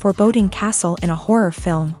ominous, foreboding castle in a horror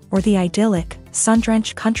film, or the idyllic,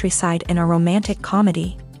 sun-drenched countryside in a romantic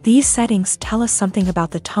comedy. These settings tell us something about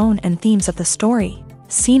the tone and themes of the story.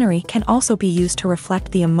 Scenery can also be used to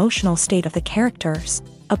reflect the emotional state of the characters.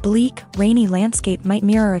 A bleak, rainy landscape might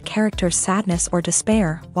mirror a character's sadness or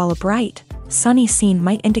despair, while a bright, sunny scene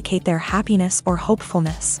might indicate their happiness or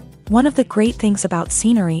hopefulness. One of the great things about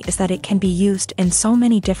scenery is that it can be used in so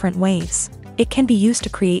many different ways. It can be used to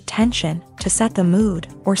create tension, to set the mood,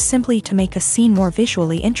 or simply to make a scene more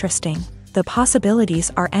visually interesting. The possibilities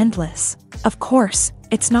are endless. Of course,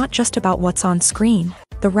 it's not just about what's on screen.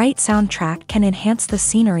 The right soundtrack can enhance the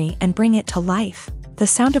scenery and bring it to life. The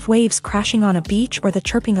sound of waves crashing on a beach or the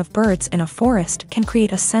chirping of birds in a forest can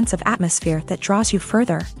create a sense of atmosphere that draws you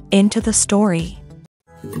further into the story.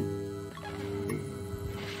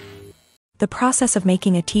 The process of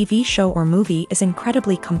making a TV show or movie is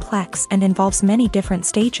incredibly complex and involves many different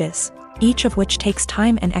stages, each of which takes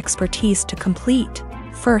time and expertise to complete.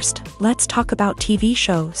 First, let's talk about TV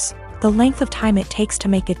shows. The length of time it takes to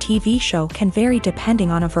make a TV show can vary depending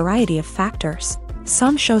on a variety of factors.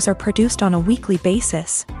 Some shows are produced on a weekly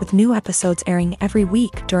basis, with new episodes airing every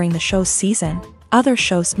week during the show's season. Other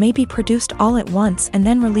shows may be produced all at once and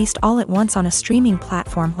then released all at once on a streaming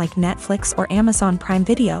platform like Netflix or Amazon Prime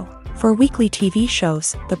Video. For weekly TV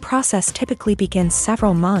shows, the process typically begins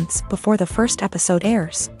several months before the first episode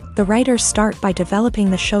airs. The writers start by developing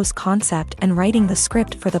the show's concept and writing the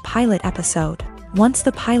script for the pilot episode. Once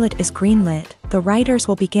the pilot is greenlit, the writers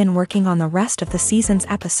will begin working on the rest of the season's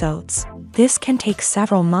episodes. This can take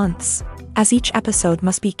several months, as each episode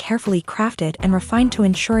must be carefully crafted and refined to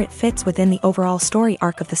ensure it fits within the overall story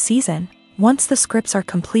arc of the season. Once the scripts are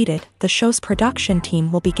completed, the show's production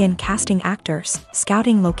team will begin casting actors,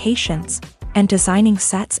 scouting locations, and designing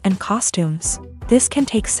sets and costumes. This can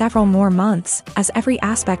take several more months, as every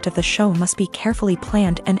aspect of the show must be carefully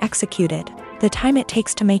planned and executed. The time it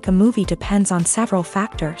takes to make a movie depends on several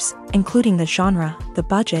factors, including the genre, the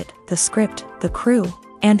budget, the script, the crew,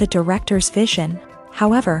 and the director's vision.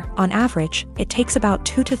 However, on average, it takes about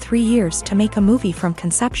 2 to 3 years to make a movie from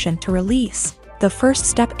conception to release. The first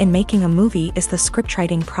step in making a movie is the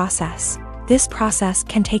scriptwriting process. This process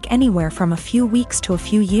can take anywhere from a few weeks to a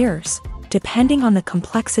few years, depending on the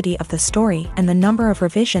complexity of the story and the number of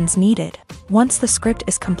revisions needed. Once the script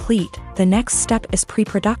is complete, the next step is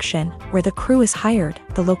pre-production, where the crew is hired,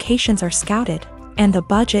 the locations are scouted, and the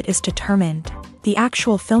budget is determined. The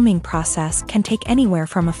actual filming process can take anywhere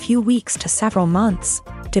from a few weeks to several months,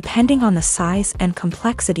 depending on the size and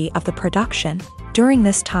complexity of the production. During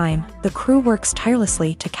this time, the crew works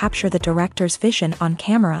tirelessly to capture the director's vision on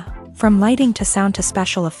camera. From lighting to sound to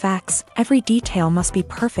special effects, every detail must be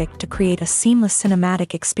perfect to create a seamless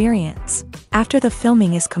cinematic experience. After the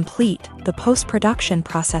filming is complete, the post-production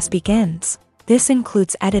process begins. This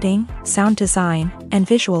includes editing, sound design, and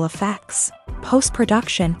visual effects.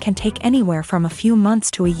 Post-production can take anywhere from a few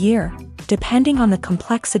months to a year, depending on the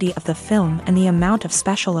complexity of the film and the amount of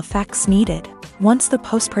special effects needed. Once the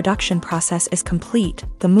post-production process is complete,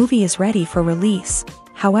 the movie is ready for release.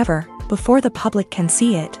 However, before the public can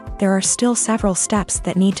see it, there are still several steps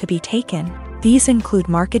that need to be taken. These include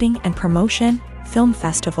marketing and promotion, film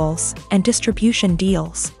festivals, and distribution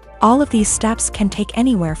deals. All of these steps can take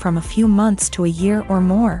anywhere from a few months to a year or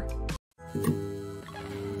more.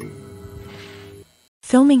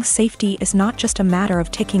 Filming safety is not just a matter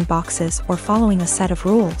of ticking boxes or following a set of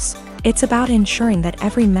rules. It's about ensuring that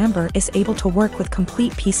every member is able to work with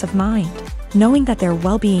complete peace of mind, knowing that their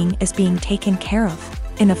well-being is being taken care of.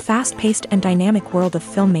 In a fast-paced and dynamic world of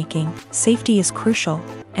filmmaking, safety is crucial,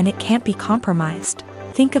 and it can't be compromised.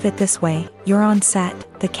 Think of it this way: you're on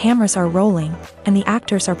set, the cameras are rolling, and the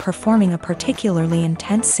actors are performing a particularly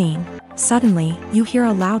intense scene. Suddenly, you hear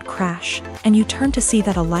a loud crash, and you turn to see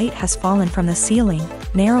that a light has fallen from the ceiling,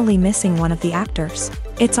 narrowly missing one of the actors.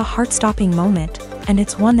 It's a heart-stopping moment, and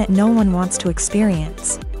it's one that no one wants to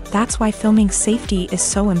experience. That's why filming safety is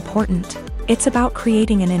so important. It's about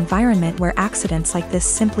creating an environment where accidents like this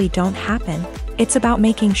simply don't happen. It's about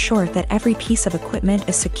making sure that every piece of equipment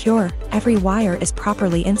is secure, every wire is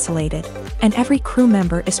properly insulated, and every crew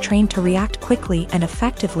member is trained to react quickly and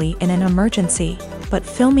effectively in an emergency. But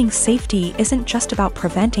filming safety isn't just about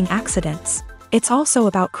preventing accidents. It's also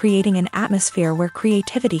about creating an atmosphere where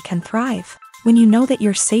creativity can thrive. When you know that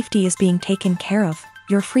your safety is being taken care of,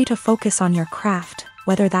 you're free to focus on your craft,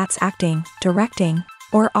 whether that's acting, directing,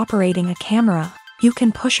 or operating a camera. You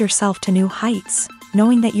can push yourself to new heights,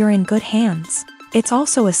 knowing that you're in good hands. It's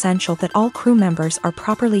also essential that all crew members are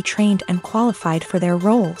properly trained and qualified for their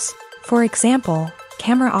roles. For example,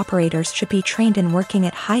 camera operators should be trained in working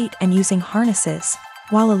at height and using harnesses,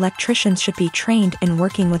 while electricians should be trained in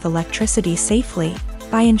working with electricity safely.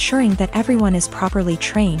 By ensuring that everyone is properly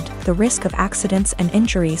trained, the risk of accidents and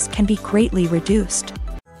injuries can be greatly reduced.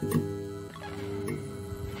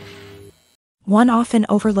 One often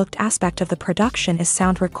overlooked aspect of the production is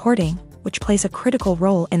sound recording, which plays a critical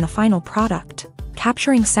role in the final product.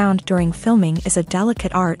 Capturing sound during filming is a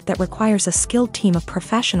delicate art that requires a skilled team of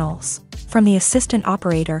professionals. From the assistant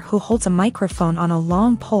operator who holds a microphone on a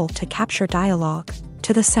long pole to capture dialogue,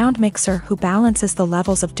 to the sound mixer who balances the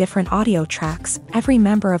levels of different audio tracks, every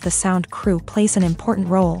member of the sound crew plays an important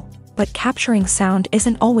role. But capturing sound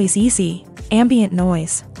isn't always easy. Ambient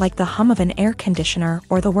noise, like the hum of an air conditioner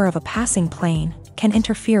or the whir of a passing plane, can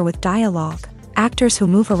interfere with dialogue. Actors who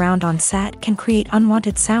move around on set can create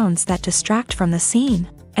unwanted sounds that distract from the scene.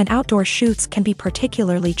 And outdoor shoots can be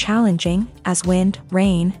particularly challenging, as wind,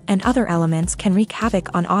 rain, and other elements can wreak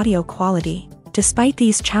havoc on audio quality. Despite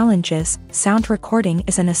these challenges, sound recording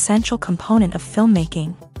is an essential component of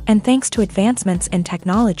filmmaking. And thanks to advancements in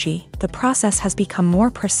technology, the process has become more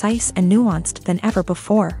precise and nuanced than ever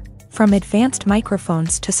before. From advanced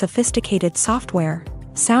microphones to sophisticated software,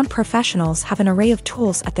 sound professionals have an array of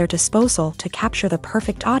tools at their disposal to capture the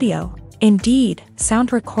perfect audio. Indeed,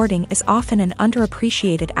 sound recording is often an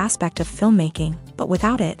underappreciated aspect of filmmaking, but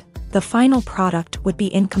without it, the final product would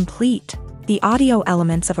be incomplete. The audio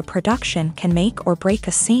elements of a production can make or break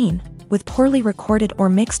a scene, with poorly recorded or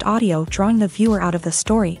mixed audio drawing the viewer out of the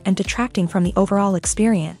story and detracting from the overall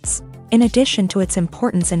experience. In addition to its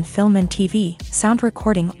importance in film and TV, sound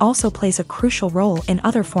recording also plays a crucial role in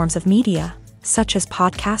other forms of media, such as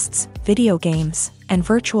podcasts, video games, and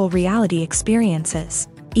virtual reality experiences.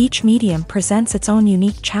 Each medium presents its own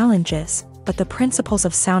unique challenges, but the principles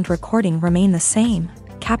of sound recording remain the same: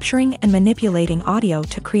 capturing and manipulating audio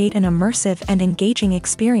to create an immersive and engaging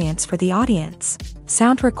experience for the audience.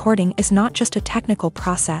 Sound recording is not just a technical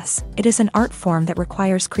process, it is an art form that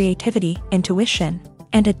requires creativity, intuition,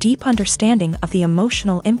 and a deep understanding of the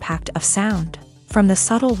emotional impact of sound. From the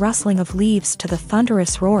subtle rustling of leaves to the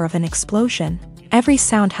thunderous roar of an explosion, every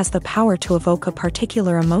sound has the power to evoke a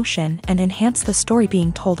particular emotion and enhance the story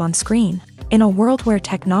being told on screen. In a world where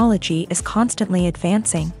technology is constantly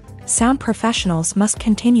advancing, sound professionals must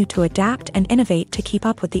continue to adapt and innovate to keep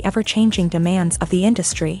up with the ever-changing demands of the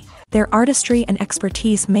industry. Their artistry and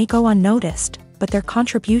expertise may go unnoticed, but their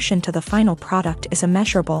contribution to the final product is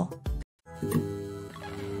immeasurable.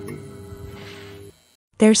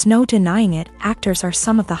 There's no denying it, actors are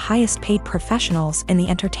some of the highest-paid professionals in the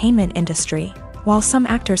entertainment industry. While some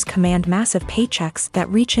actors command massive paychecks that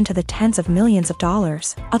reach into the tens of millions of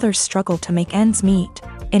dollars, others struggle to make ends meet.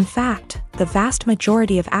 In fact, the vast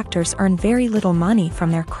majority of actors earn very little money from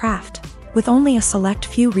their craft, with only a select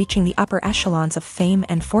few reaching the upper echelons of fame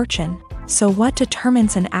and fortune. So what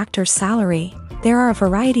determines an actor's salary? There are a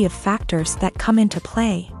variety of factors that come into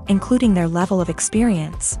play, including their level of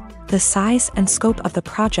experience, the size and scope of the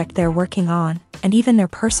project they're working on, and even their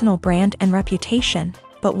personal brand and reputation.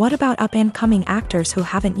 But what about up-and-coming actors who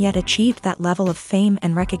haven't yet achieved that level of fame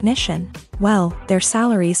and recognition? Well, their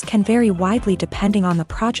salaries can vary widely depending on the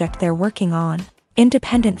project they're working on.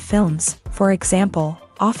 Independent films, for example,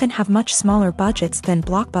 often have much smaller budgets than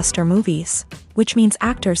blockbuster movies, which means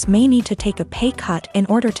actors may need to take a pay cut in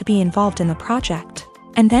order to be involved in the project.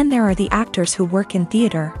 And then there are the actors who work in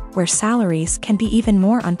theater, where salaries can be even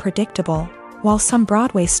more unpredictable. While some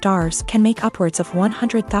Broadway stars can make upwards of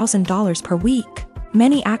 $100,000 per week,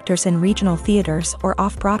 many actors in regional theaters or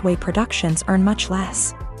off-Broadway productions earn much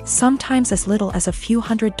less, sometimes as little as a few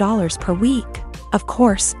 $100s per week. Of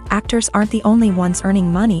course, actors aren't the only ones earning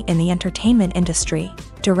money in the entertainment industry.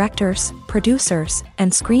 Directors, producers, and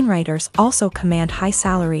screenwriters also command high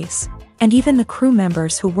salaries. And even the crew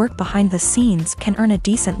members who work behind the scenes can earn a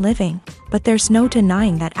decent living. But there's no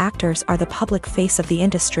denying that actors are the public face of the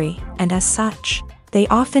industry, and as such, they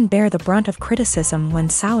often bear the brunt of criticism when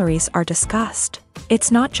salaries are discussed.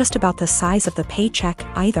 It's not just about the size of the paycheck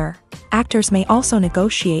either. Actors may also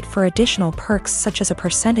negotiate for additional perks such as a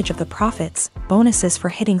percentage of the profits, bonuses for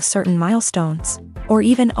hitting certain milestones, or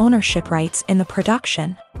even ownership rights in the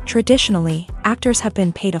production. Traditionally, actors have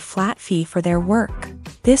been paid a flat fee for their work.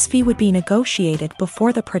 This fee would be negotiated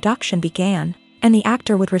before the production began, and the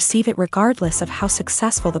actor would receive it regardless of how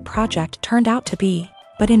successful the project turned out to be.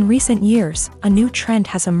 But in recent years, a new trend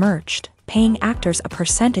has emerged, paying actors a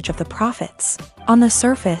percentage of the profits. On the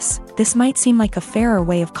surface, this might seem like a fairer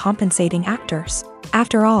way of compensating actors.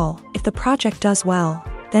 After all, if the project does well,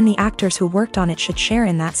 then the actors who worked on it should share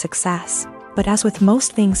in that success. But as with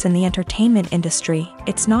most things in the entertainment industry,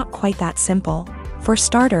 it's not quite that simple. For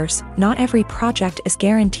starters, not every project is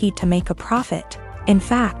guaranteed to make a profit. In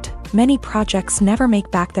fact, many projects never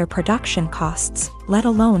make back their production costs, let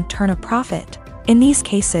alone turn a profit. In these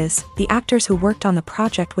cases, the actors who worked on the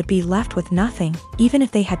project would be left with nothing, even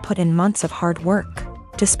if they had put in months of hard work.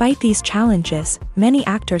 Despite these challenges, many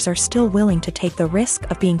actors are still willing to take the risk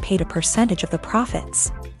of being paid a percentage of the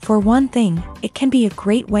profits. For one thing, it can be a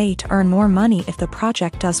great way to earn more money if the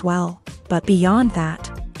project does well. But beyond that,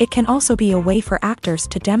 it can also be a way for actors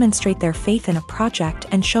to demonstrate their faith in a project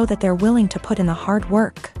and show that they're willing to put in the hard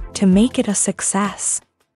work to make it a success.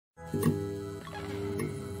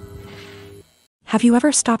 Have you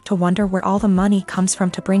ever stopped to wonder where all the money comes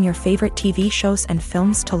from to bring your favorite TV shows and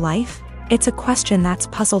films to life? It's a question that's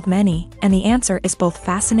puzzled many, and the answer is both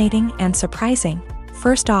fascinating and surprising.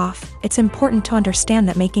 First off, it's important to understand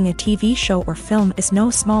that making a TV show or film is no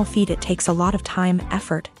small feat. It takes a lot of time,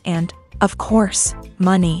 effort, and, of course,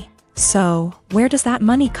 money. So, where does that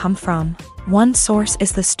money come from? One source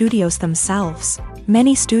is the studios themselves.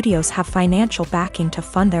 Many studios have financial backing to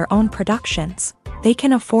fund their own productions. They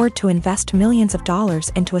can afford to invest millions of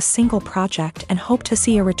dollars into a single project and hope to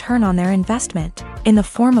see a return on their investment, in the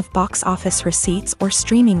form of box office receipts or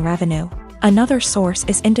streaming revenue. Another source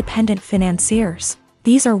is independent financiers.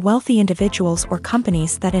 These are wealthy individuals or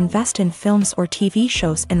companies that invest in films or TV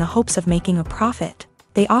shows in the hopes of making a profit.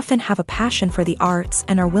 They often have a passion for the arts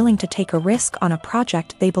and are willing to take a risk on a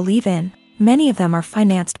project they believe in. Many of them are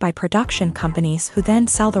financed by production companies who then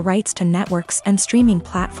sell the rights to networks and streaming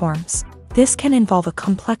platforms. This can involve a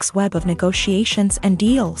complex web of negotiations and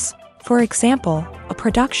deals. For example, a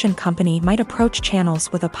production company might approach channels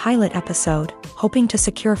with a pilot episode, hoping to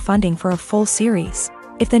secure funding for a full series.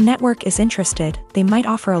 If the network is interested, they might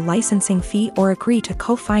offer a licensing fee or agree to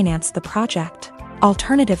co-finance the project.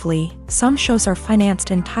 Alternatively, some shows are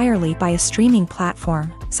financed entirely by a streaming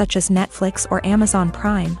platform, such as Netflix or Amazon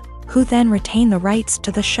Prime, who then retain the rights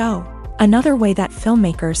to the show. Another way that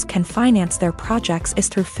filmmakers can finance their projects is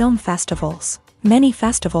through film festivals. Many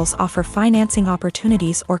festivals offer financing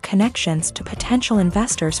opportunities or connections to potential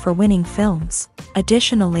investors for winning films.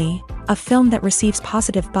 Additionally, a film that receives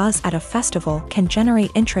positive buzz at a festival can generate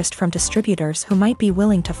interest from distributors who might be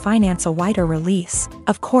willing to finance a wider release.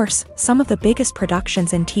 Of course, some of the biggest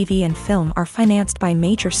productions in TV and film are financed by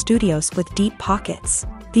major studios with deep pockets.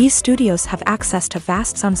 These studios have access to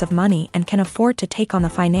vast sums of money and can afford to take on the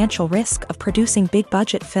financial risk of producing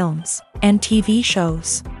big-budget films and TV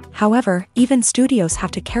shows. However, even studios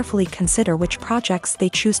have to carefully consider which projects they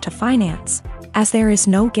choose to finance, as there is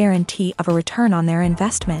no guarantee of a return on their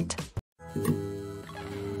investment.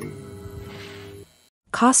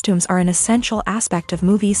 Costumes are an essential aspect of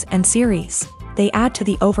movies and series. They add to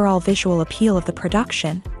the overall visual appeal of the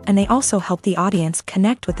production, and they also help the audience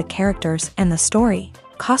connect with the characters and the story.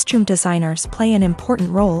 Costume designers play an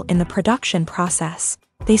important role in the production process.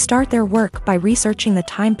 They start their work by researching the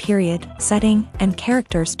time period, setting, and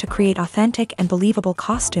characters to create authentic and believable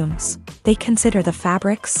costumes. They consider the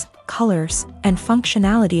fabrics, colors, and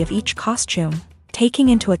functionality of each costume, taking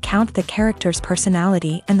into account the character's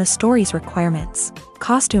personality and the story's requirements.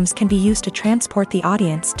 Costumes can be used to transport the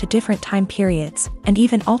audience to different time periods and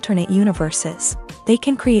even alternate universes. They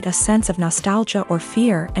can create a sense of nostalgia or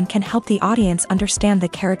fear and can help the audience understand the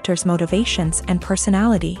character's motivations and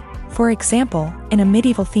personality. For example, in a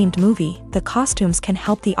medieval-themed movie, the costumes can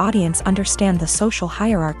help the audience understand the social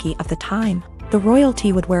hierarchy of the time. The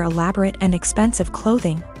royalty would wear elaborate and expensive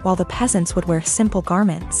clothing, while the peasants would wear simple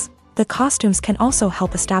garments. The costumes can also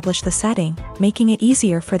help establish the setting, making it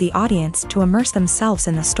easier for the audience to immerse themselves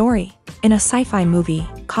in the story. In a sci-fi movie,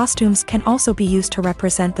 costumes can also be used to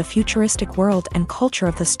represent the futuristic world and culture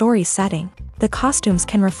of the story's setting. The costumes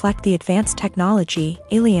can reflect the advanced technology,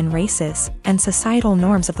 alien races, and societal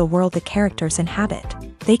norms of the world the characters inhabit.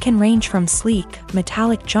 They can range from sleek,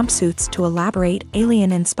 metallic jumpsuits to elaborate,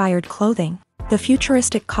 alien-inspired clothing. The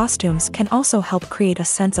futuristic costumes can also help create a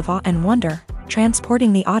sense of awe and wonder,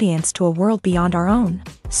 transporting the audience to a world beyond our own.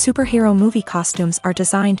 Superhero movie costumes are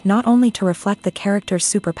designed not only to reflect the character's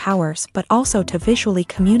superpowers but also to visually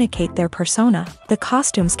communicate their persona. The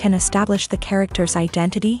costumes can establish the character's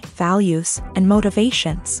identity, values, and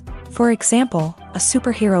motivations. For example, a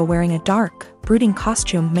superhero wearing a dark, brooding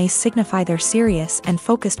costume may signify their serious and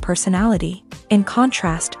focused personality. In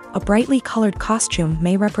contrast, a brightly colored costume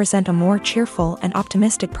may represent a more cheerful and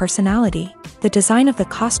optimistic personality. The design of the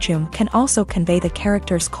costume can also convey the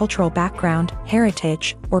character's cultural background,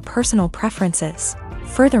 heritage, or personal preferences.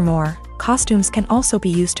 Furthermore, costumes can also be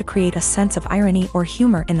used to create a sense of irony or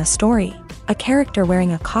humor in the story. A character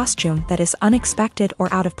wearing a costume that is unexpected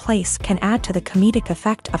or out of place can add to the comedic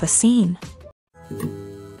effect of a scene.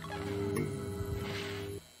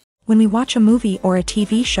 When we watch a movie or a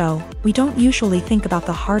TV show, we don't usually think about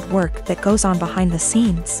the hard work that goes on behind the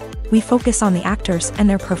scenes. We focus on the actors and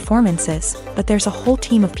their performances, but there's a whole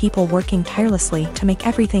team of people working tirelessly to make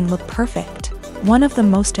everything look perfect. One of the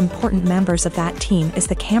most important members of that team is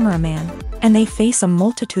the cameraman, and they face a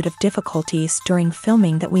multitude of difficulties during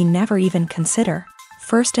filming that we never even consider.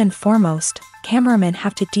 First and foremost, cameramen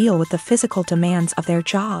have to deal with the physical demands of their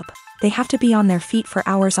job. They have to be on their feet for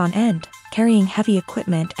hours on end, carrying heavy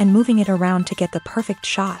equipment and moving it around to get the perfect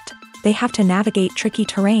shot. They have to navigate tricky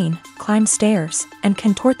terrain, climb stairs, and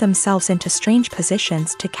contort themselves into strange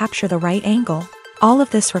positions to capture the right angle. All of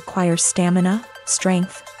this requires stamina,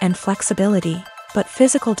 strength, and flexibility. But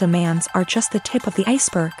physical demands are just the tip of the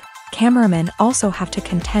iceberg. Cameramen also have to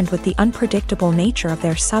contend with the unpredictable nature of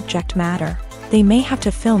their subject matter. They may have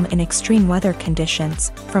to film in extreme weather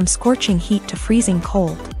conditions, from scorching heat to freezing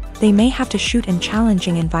cold. They may have to shoot in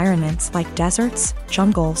challenging environments like deserts,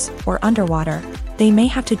 jungles, or underwater. They may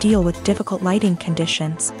have to deal with difficult lighting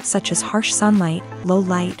conditions, such as harsh sunlight, low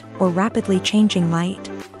light, or rapidly changing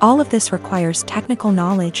light. All of this requires technical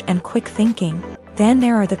knowledge and quick thinking. Then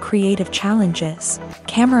there are the creative challenges.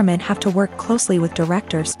 Cameramen have to work closely with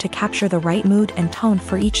directors to capture the right mood and tone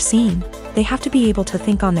for each scene. They have to be able to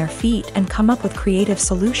think on their feet and come up with creative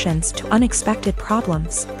solutions to unexpected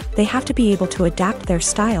problems. They have to be able to adapt their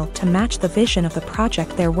style to match the vision of the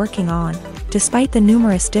project they're working on. Despite the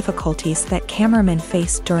numerous difficulties that cameramen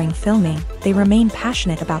face during filming, they remain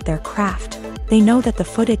passionate about their craft. They know that the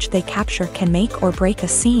footage they capture can make or break a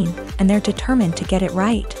scene, and they're determined to get it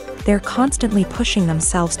right. They're constantly pushing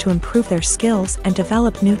themselves to improve their skills and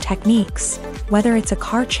develop new techniques. Whether it's a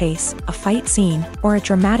car chase, a fight scene, or a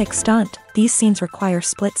dramatic stunt, these scenes require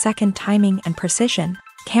split-second timing and precision.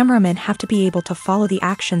 Cameramen have to be able to follow the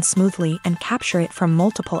action smoothly and capture it from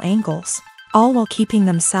multiple angles, all while keeping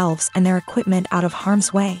themselves and their equipment out of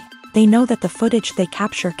harm's way. They know that the footage they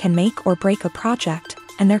capture can make or break a project,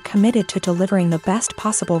 and they're committed to delivering the best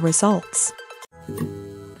possible results.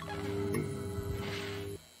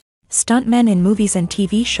 Stuntmen in movies and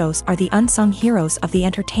TV shows are the unsung heroes of the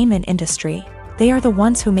entertainment industry. They are the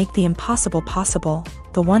ones who make the impossible possible,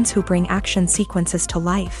 the ones who bring action sequences to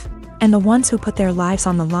life, and the ones who put their lives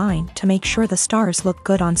on the line to make sure the stars look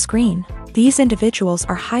good on screen. These individuals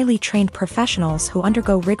are highly trained professionals who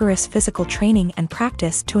undergo rigorous physical training and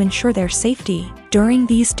practice to ensure their safety during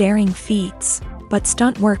these daring feats. But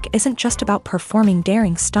stunt work isn't just about performing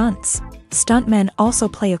daring stunts. Stuntmen also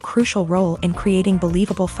play a crucial role in creating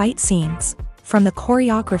believable fight scenes. From the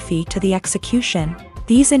choreography to the execution,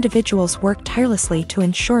 these individuals work tirelessly to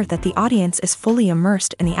ensure that the audience is fully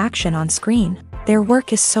immersed in the action on screen. Their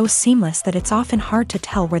work is so seamless that it's often hard to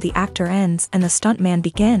tell where the actor ends and the stuntman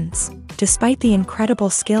begins. Despite the incredible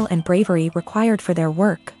skill and bravery required for their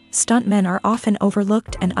work, stuntmen are often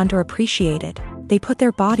overlooked and underappreciated. They put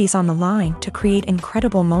their bodies on the line to create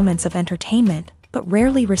incredible moments of entertainment, but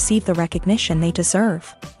rarely receive the recognition they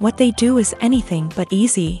deserve. What they do is anything but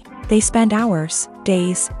easy. They spend hours,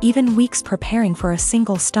 days, even weeks preparing for a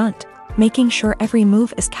single stunt, making sure every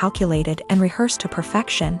move is calculated and rehearsed to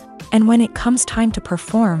perfection. And when it comes time to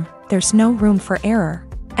perform, there's no room for error.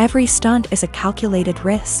 Every stunt is a calculated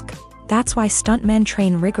risk. That's why stuntmen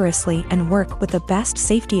train rigorously and work with the best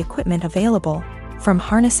safety equipment available, from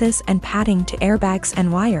harnesses and padding to airbags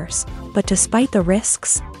and wires. But despite the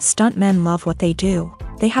risks, stuntmen love what they do.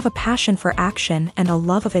 They have a passion for action and a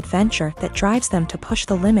love of adventure that drives them to push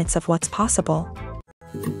the limits of what's possible.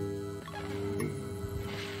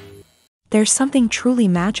 There's something truly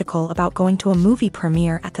magical about going to a movie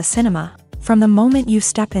premiere at the cinema. From the moment you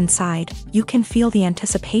step inside, you can feel the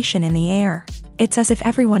anticipation in the air. It's as if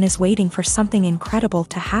everyone is waiting for something incredible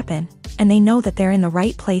to happen, and they know that they're in the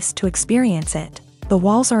right place to experience it. The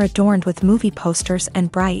walls are adorned with movie posters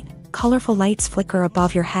and bright, colorful lights flicker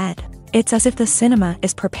above your head. It's as if the cinema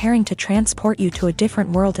is preparing to transport you to a different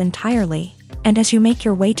world entirely. And as you make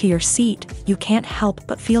your way to your seat, you can't help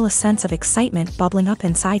but feel a sense of excitement bubbling up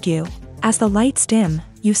inside you. As the lights dim,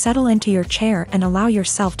 you settle into your chair and allow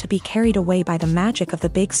yourself to be carried away by the magic of the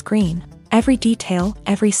big screen. Every detail,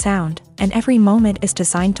 every sound, and every moment is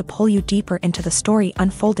designed to pull you deeper into the story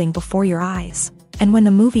unfolding before your eyes. And when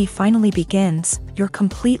the movie finally begins, you're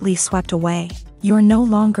completely swept away. You're no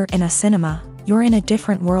longer in a cinema, you're in a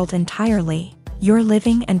different world entirely. You're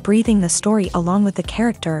living and breathing the story along with the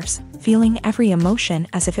characters, feeling every emotion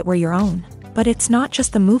as if it were your own. But it's not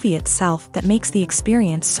just the movie itself that makes the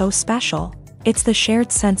experience so special. It's the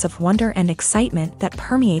shared sense of wonder and excitement that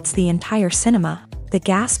permeates the entire cinema. The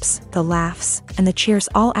gasps, the laughs, and the cheers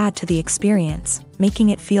all add to the experience, making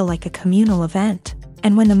it feel like a communal event.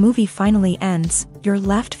 And when the movie finally ends, you're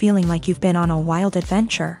left feeling like you've been on a wild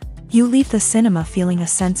adventure. You leave the cinema feeling a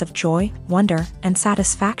sense of joy, wonder, and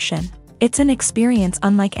satisfaction. It's an experience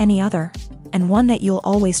unlike any other, and one that you'll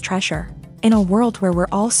always treasure. In a world where we're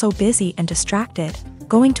all so busy and distracted,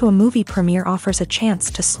 going to a movie premiere offers a chance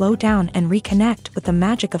to slow down and reconnect with the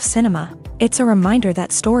magic of cinema. It's a reminder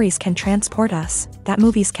that stories can transport us, that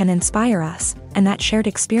movies can inspire us, and that shared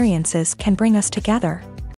experiences can bring us together.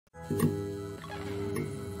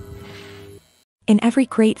 In every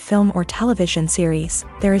great film or television series,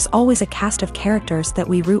 there is always a cast of characters that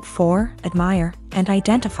we root for, admire, and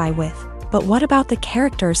identify with. But what about the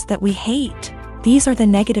characters that we hate? These are the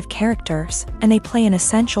negative characters, and they play an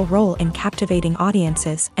essential role in captivating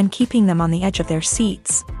audiences and keeping them on the edge of their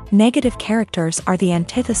seats. Negative characters are the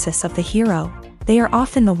antithesis of the hero. They are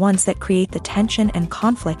often the ones that create the tension and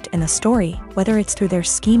conflict in the story, whether it's through their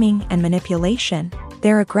scheming and manipulation,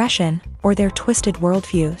 their aggression, or their twisted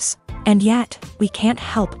worldviews. And yet, we can't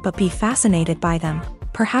help but be fascinated by them.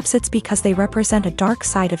 Perhaps it's because they represent a dark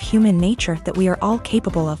side of human nature that we are all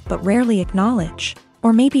capable of but rarely acknowledge.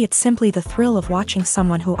 Or maybe it's simply the thrill of watching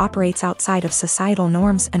someone who operates outside of societal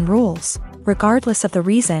norms and rules. Regardless of the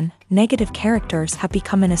reason, negative characters have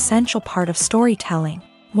become an essential part of storytelling.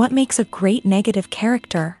 What makes a great negative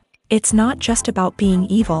character? It's not just about being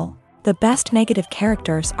evil. The best negative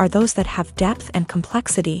characters are those that have depth and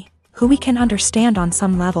complexity, who we can understand on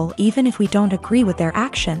some level even if we don't agree with their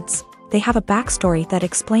actions. They have a backstory that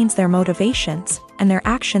explains their motivations, and their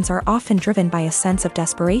actions are often driven by a sense of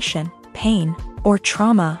desperation, pain, or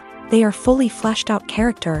trauma. They are fully fleshed out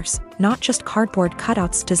characters, not just cardboard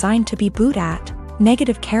cutouts designed to be booed at.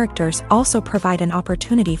 Negative characters also provide an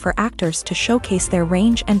opportunity for actors to showcase their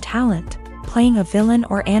range and talent. Playing a villain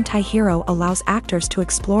or anti-hero allows actors to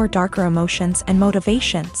explore darker emotions and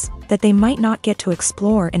motivations that they might not get to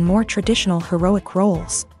explore in more traditional heroic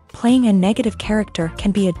roles. Playing a negative character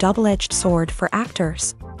can be a double-edged sword for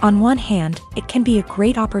actors. On one hand, it can be a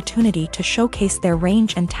great opportunity to showcase their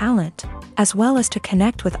range and talent. as well as to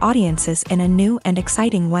connect with audiences in a new and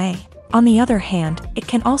exciting way. On the other hand, it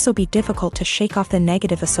can also be difficult to shake off the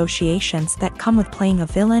negative associations that come with playing a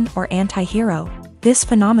villain or anti-hero. This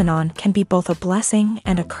phenomenon can be both a blessing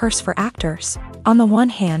and a curse for actors. On the one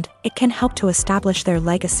hand, it can help to establish their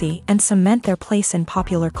legacy and cement their place in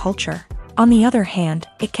popular culture. On the other hand,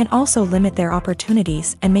 it can also limit their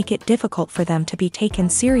opportunities and make it difficult for them to be taken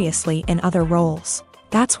seriously in other roles.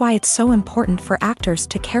 That's why it's so important for actors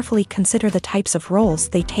to carefully consider the types of roles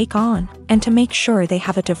they take on, and to make sure they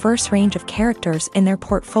have a diverse range of characters in their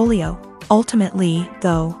portfolio. Ultimately,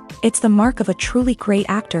 though, it's the mark of a truly great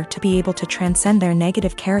actor to be able to transcend their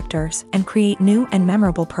negative characters and create new and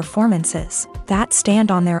memorable performances that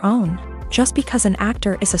stand on their own. Just because an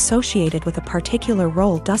actor is associated with a particular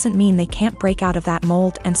role doesn't mean they can't break out of that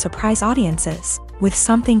mold and surprise audiences with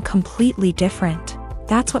something completely different.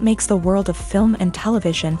 That's what makes the world of film and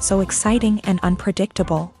television so exciting and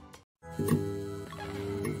unpredictable.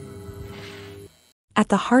 At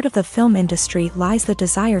the heart of the film industry lies the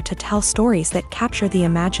desire to tell stories that capture the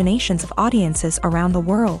imaginations of audiences around the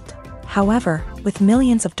world. However, with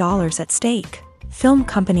millions of dollars at stake, film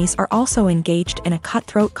companies are also engaged in a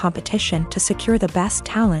cutthroat competition to secure the best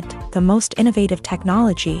talent, the most innovative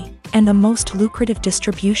technology, and the most lucrative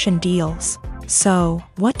distribution deals. So,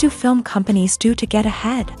 what do film companies do to get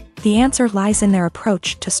ahead? The answer lies in their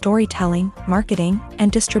approach to storytelling, marketing, and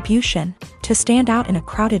distribution. To stand out in a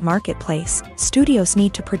crowded marketplace, studios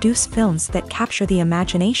need to produce films that capture the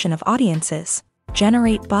imagination of audiences,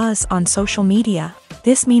 generate buzz on social media.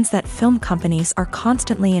 This means that film companies are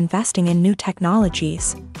constantly investing in new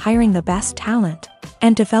technologies, hiring the best talent,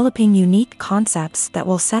 and developing unique concepts that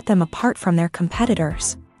will set them apart from their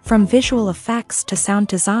competitors. From visual effects to sound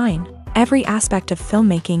design, every aspect of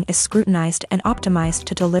filmmaking is scrutinized and optimized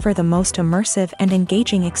to deliver the most immersive and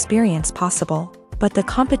engaging experience possible. But the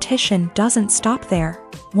competition doesn't stop there.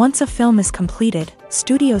 Once a film is completed,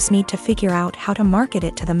 studios need to figure out how to market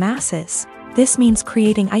it to the masses. This means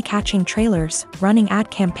creating eye-catching trailers, running ad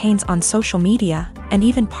campaigns on social media, and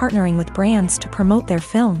even partnering with brands to promote their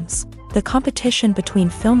films. The competition between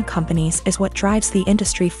film companies is what drives the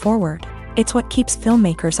industry forward. It's what keeps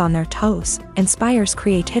filmmakers on their toes, inspires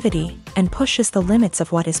creativity, and pushes the limits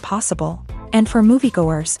of what is possible. And for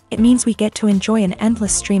moviegoers, it means we get to enjoy an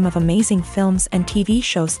endless stream of amazing films and TV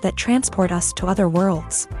shows that transport us to other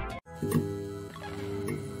worlds.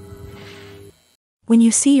 When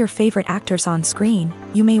you see your favorite actors on screen,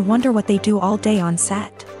 you may wonder what they do all day on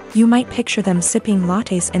set. You might picture them sipping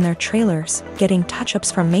lattes in their trailers, getting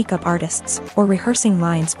touch-ups from makeup artists, or rehearsing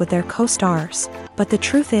lines with their co-stars. But the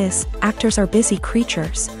truth is, actors are busy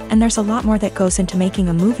creatures, and there's a lot more that goes into making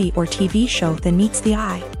a movie or TV show than meets the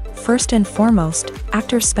eye. First and foremost,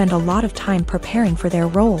 actors spend a lot of time preparing for their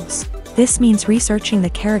roles. This means researching the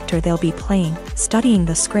character they'll be playing, studying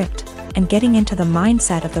the script, and getting into the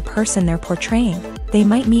mindset of the person they're portraying. They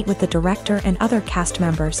might meet with the director and other cast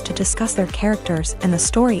members to discuss their characters and the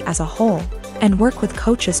story as a whole, and work with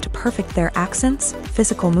coaches to perfect their accents,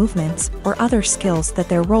 physical movements, or other skills that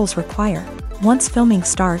their roles require. Once filming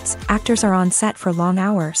starts, actors are on set for long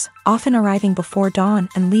hours, often arriving before dawn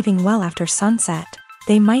and leaving well after sunset.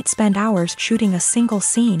 They might spend hours shooting a single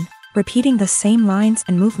scene, repeating the same lines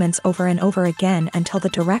and movements over and over again until the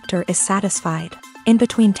director is satisfied. In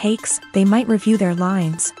between takes, they might review their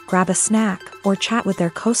lines, grab a snack, or chat with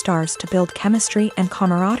their co-stars to build chemistry and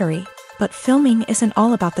camaraderie. But filming isn't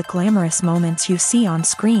all about the glamorous moments you see on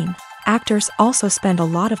screen. Actors also spend a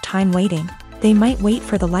lot of time waiting. They might wait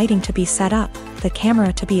for the lighting to be set up, the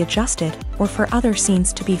camera to be adjusted, or for other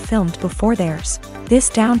scenes to be filmed before theirs.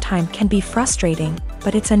 This downtime can be frustrating,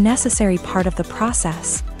 but it's a necessary part of the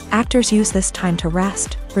process. Actors use this time to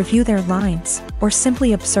rest, review their lines, or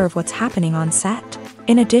simply observe what's happening on set.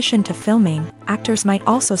 In addition to filming, actors might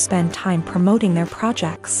also spend time promoting their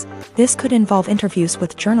projects. This could involve interviews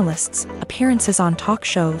with journalists, appearances on talk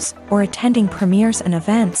shows, or attending premieres and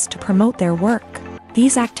events to promote their work.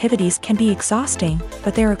 These activities can be exhausting,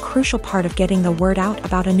 but they're a crucial part of getting the word out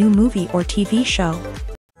about a new movie or TV show.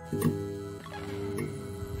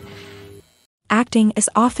 Acting is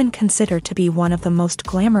often considered to be one of the most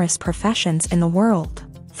glamorous professions in the world.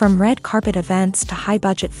 From red carpet events to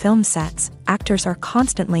high-budget film sets, actors are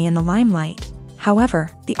constantly in the limelight. However,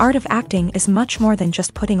 the art of acting is much more than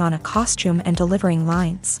just putting on a costume and delivering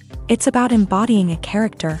lines. It's about embodying a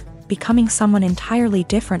character, becoming someone entirely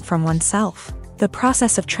different from oneself. The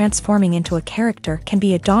process of transforming into a character can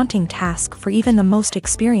be a daunting task for even the most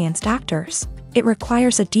experienced actors. It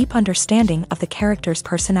requires a deep understanding of the character's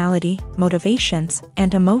personality, motivations,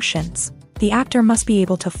 and emotions. The actor must be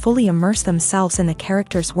able to fully immerse themselves in the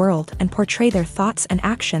character's world and portray their thoughts and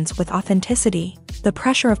actions with authenticity. The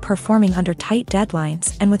pressure of performing under tight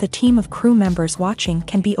deadlines and with a team of crew members watching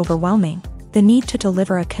can be overwhelming. The need to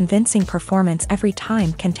deliver a convincing performance every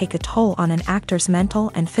time can take a toll on an actor's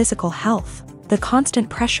mental and physical health. The constant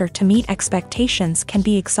pressure to meet expectations can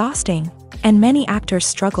be exhausting, and many actors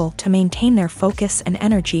struggle to maintain their focus and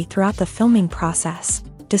energy throughout the filming process.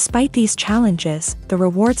 Despite these challenges, the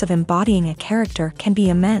rewards of embodying a character can be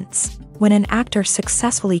immense. When an actor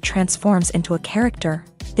successfully transforms into a character,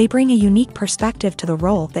 they bring a unique perspective to the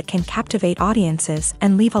role that can captivate audiences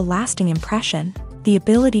and leave a lasting impression. The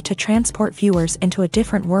ability to transport viewers into a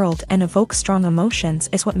different world and evoke strong emotions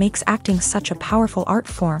is what makes acting such a powerful art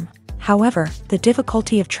form. However, the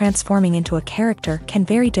difficulty of transforming into a character can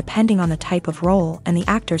vary depending on the type of role and the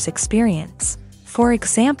actor's experience. For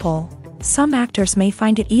example, some actors may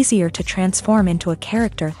find it easier to transform into a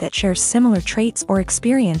character that shares similar traits or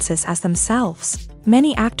experiences as themselves.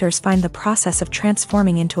 Many actors find the process of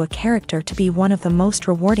transforming into a character to be one of the most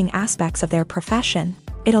rewarding aspects of their profession.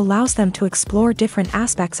 It allows them to explore different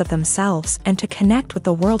aspects of themselves and to connect with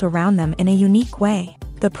the world around them in a unique way.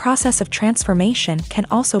 The process of transformation can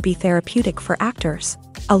also be therapeutic for actors,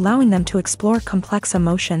 allowing them to explore complex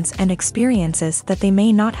emotions and experiences that they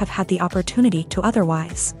may not have had the opportunity to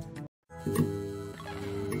otherwise.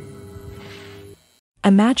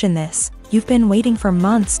 Imagine this: you've been waiting for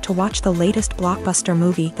months to watch the latest blockbuster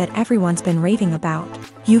movie that everyone's been raving about.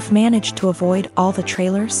 You've managed to avoid all the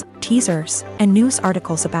trailers, teasers, and news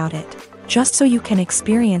articles about it, just so you can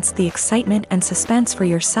experience the excitement and suspense for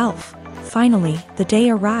yourself. Finally, the day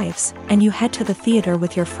arrives, and you head to the theater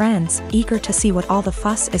with your friends, eager to see what all the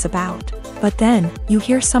fuss is about. But then, you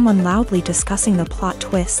hear someone loudly discussing the plot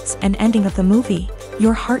twists and ending of the movie.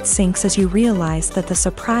 Your heart sinks as you realize that the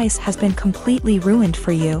surprise has been completely ruined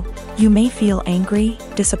for you. You may feel angry,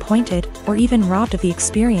 disappointed, or even robbed of the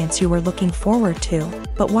experience you were looking forward to.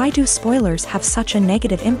 But why do spoilers have such a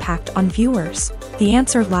negative impact on viewers? The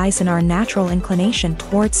answer lies in our natural inclination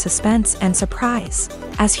towards suspense and surprise.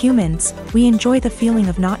 As humans, we enjoy the feeling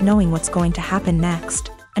of not knowing what's going to happen next,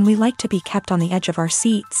 and we like to be kept on the edge of our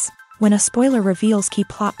seats. When a spoiler reveals key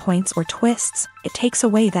plot points or twists, it takes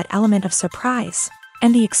away that element of surprise,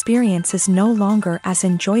 and the experience is no longer as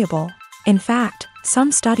enjoyable. In fact,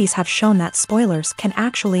 some studies have shown that spoilers can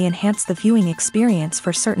actually enhance the viewing experience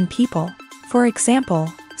for certain people. For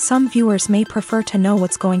example, some viewers may prefer to know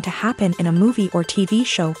what's going to happen in a movie or TV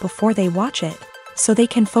show before they watch it, so they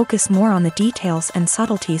can focus more on the details and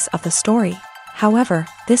subtleties of the story. However,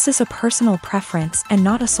 this is a personal preference and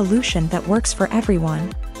not a solution that works for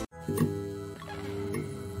everyone.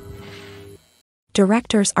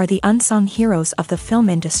 Directors are the unsung heroes of the film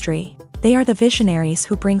industry. They are the visionaries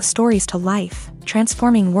who bring stories to life,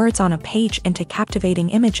 transforming words on a page into captivating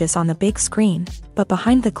images on the big screen. But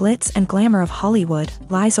behind the glitz and glamour of Hollywood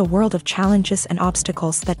lies a world of challenges and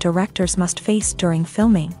obstacles that directors must face during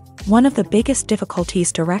filming. One of the biggest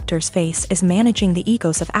difficulties directors face is managing the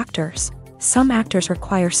egos of actors. Some actors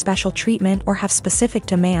require special treatment or have specific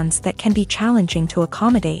demands that can be challenging to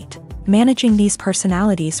accommodate. Managing these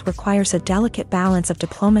personalities requires a delicate balance of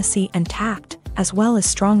diplomacy and tact, as well as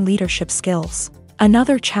strong leadership skills.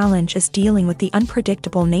 Another challenge is dealing with the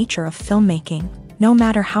unpredictable nature of filmmaking. No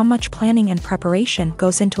matter how much planning and preparation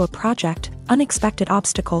goes into a project, unexpected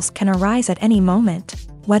obstacles can arise at any moment.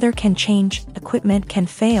 Weather can change, equipment can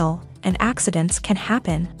fail, and accidents can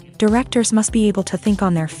happen. Directors must be able to think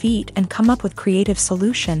on their feet and come up with creative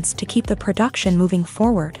solutions to keep the production moving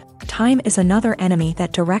forward. Time is another enemy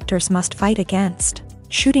that directors must fight against.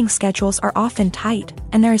 Shooting schedules are often tight,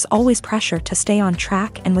 and there is always pressure to stay on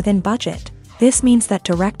track and within budget. This means that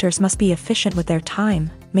directors must be efficient with their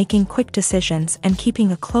time, making quick decisions and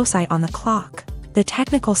keeping a close eye on the clock. The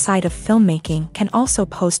technical side of filmmaking can also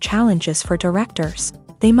pose challenges for directors.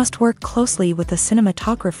 They must work closely with the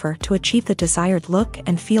cinematographer to achieve the desired look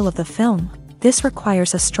and feel of the film. This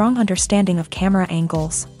requires a strong understanding of camera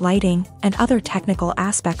angles, lighting, and other technical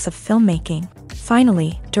aspects of filmmaking.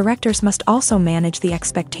 Finally, directors must also manage the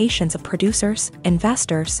expectations of producers,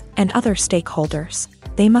 investors, and other stakeholders.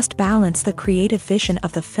 They must balance the creative vision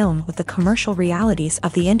of the film with the commercial realities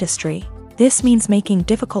of the industry. This means making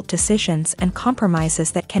difficult decisions and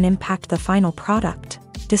compromises that can impact the final product.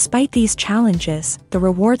 Despite these challenges, the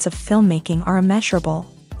rewards of filmmaking are immeasurable.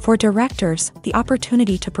 For directors, the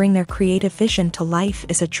opportunity to bring their creative vision to life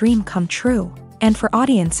is a dream come true. And for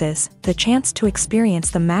audiences, the chance to experience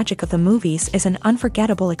the magic of the movies is an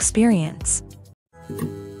unforgettable experience.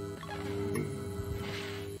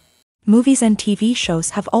 Movies and TV shows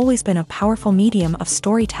have always been a powerful medium of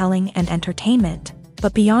storytelling and entertainment.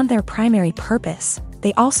 But beyond their primary purpose,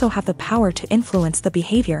 they also have the power to influence the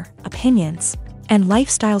behavior, opinions, and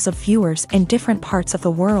lifestyles of viewers in different parts of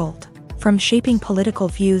the world. From shaping political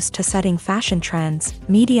views to setting fashion trends,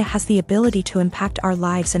 media has the ability to impact our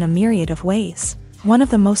lives in a myriad of ways. One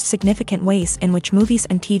of the most significant ways in which movies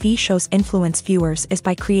and TV shows influence viewers is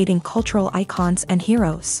by creating cultural icons and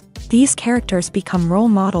heroes. These characters become role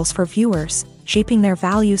models for viewers, shaping their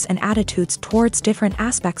values and attitudes towards different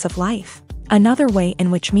aspects of life. Another way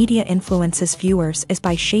in which media influences viewers is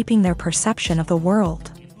by shaping their perception of the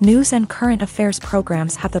world. News and current affairs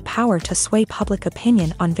programs have the power to sway public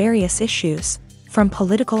opinion on various issues, from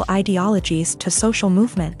political ideologies to social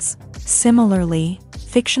movements. Similarly,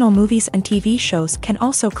 fictional movies and TV shows can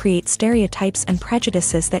also create stereotypes and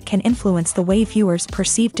prejudices that can influence the way viewers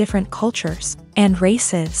perceive different cultures and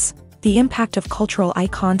races. The impact of cultural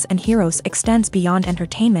icons and heroes extends beyond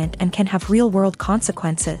entertainment and can have real-world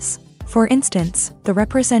consequences. For instance, the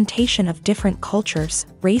representation of different cultures,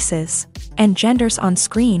 races, and genders on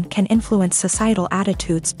screen can influence societal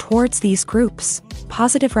attitudes towards these groups.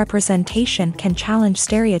 Positive representation can challenge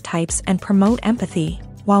stereotypes and promote empathy,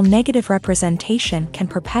 while negative representation can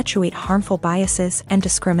perpetuate harmful biases and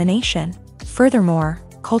discrimination. Furthermore,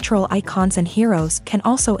 cultural icons and heroes can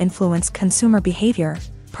also influence consumer behavior,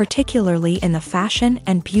 particularly in the fashion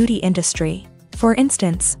and beauty industry. For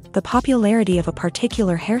instance, the popularity of a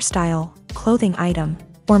particular hairstyle, clothing item,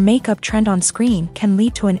 or makeup trend on screen can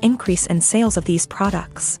lead to an increase in sales of these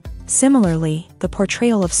products. Similarly, the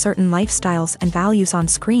portrayal of certain lifestyles and values on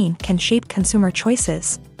screen can shape consumer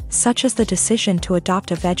choices, such as the decision to adopt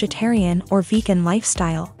a vegetarian or vegan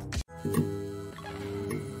lifestyle.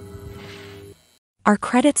 Are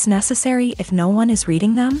credits necessary if no one is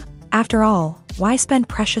reading them? After all, why spend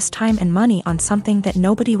precious time and money on something that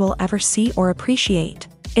nobody will ever see or appreciate?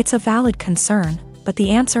 It's a valid concern, but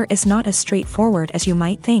the answer is not as straightforward as you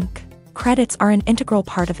might think. Credits are an integral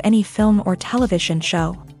part of any film or television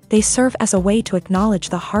show. They serve as a way to acknowledge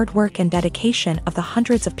the hard work and dedication of the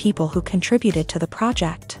hundreds of people who contributed to the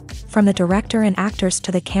project. From the director and actors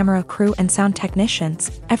to the camera crew and sound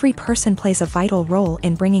technicians, every person plays a vital role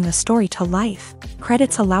in bringing a story to life.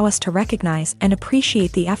 Credits allow us to recognize and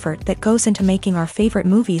appreciate the effort that goes into making our favorite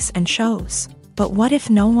movies and shows. But what if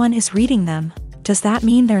no one is reading them? Does that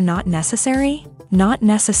mean they're not necessary? Not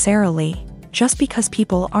necessarily. Just because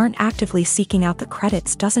people aren't actively seeking out the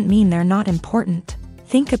credits doesn't mean they're not important.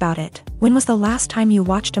 Think about it. When was the last time you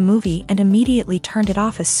watched a movie and immediately turned it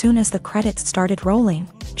off as soon as the credits started rolling?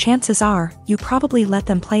 Chances are, you probably let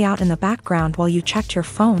them play out in the background while you checked your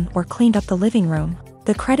phone or cleaned up the living room.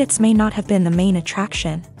 The credits may not have been the main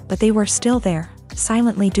attraction, but they were still there,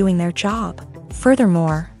 silently doing their job.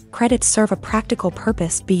 Furthermore, credits serve a practical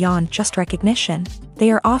purpose beyond just recognition.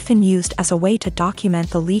 They are often used as a way to document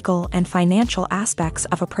the legal and financial aspects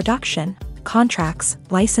of a production. Contracts,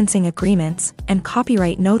 licensing agreements, and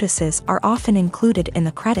copyright notices are often included in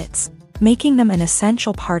the credits, making them an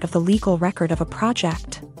essential part of the legal record of a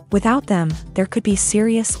project. Without them, there could be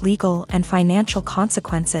serious legal and financial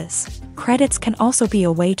consequences. Credits can also be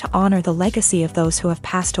a way to honor the legacy of those who have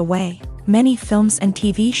passed away. Many films and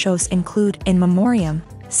TV shows include in memoriam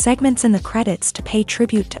segments in the credits to pay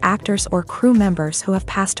tribute to actors or crew members who have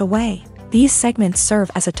passed away. These segments serve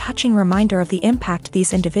as a touching reminder of the impact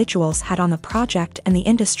these individuals had on the project and the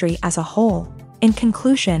industry as a whole. In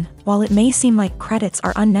conclusion, while it may seem like credits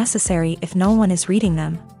are unnecessary if no one is reading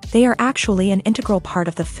them, they are actually an integral part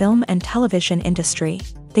of the film and television industry.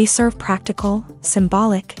 They serve practical,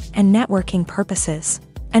 symbolic, and networking purposes,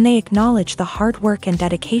 and they acknowledge the hard work and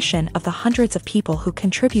dedication of the hundreds of people who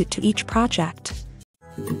contribute to each project.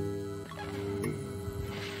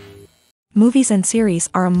 Movies and series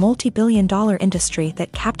are a multi-billion-dollar industry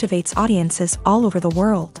that captivates audiences all over the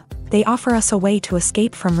world. They offer us a way to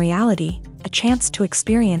escape from reality, a chance to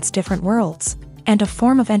experience different worlds, and a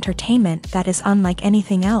form of entertainment that is unlike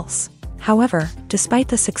anything else. However, despite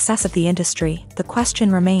the success of the industry, the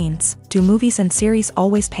question remains, do movies and series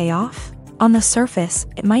always pay off? On the surface,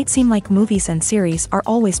 it might seem like movies and series are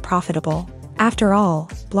always profitable. After all,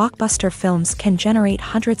 blockbuster films can generate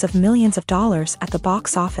hundreds of millions of dollars at the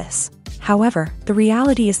box office. However, the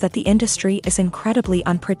reality is that the industry is incredibly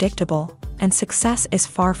unpredictable, and success is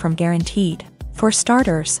far from guaranteed. For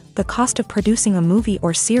starters, the cost of producing a movie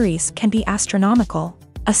or series can be astronomical.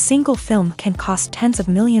 A single film can cost tens of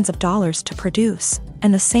millions of dollars to produce,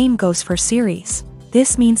 and the same goes for series.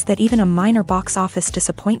 This means that even a minor box office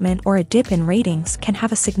disappointment or a dip in ratings can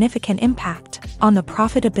have a significant impact on the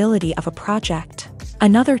profitability of a project.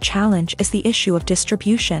 Another challenge is the issue of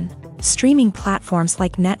distribution. Streaming platforms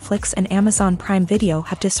like Netflix and Amazon Prime Video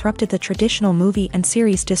have disrupted the traditional movie and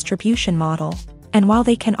series distribution model. And while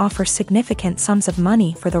they can offer significant sums of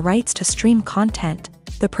money for the rights to stream content,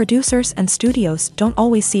 the producers and studios don't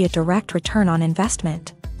always see a direct return on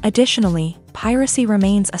investment. Additionally, piracy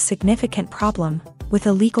remains a significant problem, with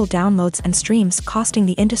illegal downloads and streams costing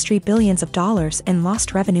the industry billions of dollars in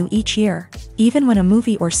lost revenue each year. Even when a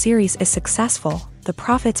movie or series is successful, the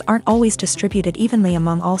profits aren't always distributed evenly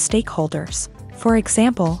among all stakeholders. For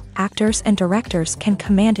example, actors and directors can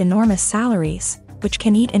command enormous salaries, which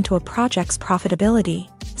can eat into a project's profitability.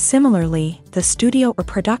 Similarly, the studio or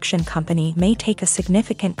production company may take a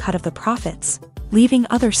significant cut of the profits, leaving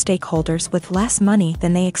other stakeholders with less money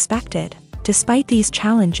than they expected. Despite these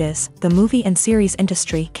challenges, the movie and series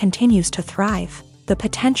industry continues to thrive. The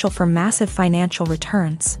potential for massive financial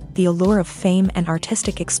returns, the allure of fame and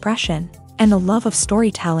artistic expression, and the love of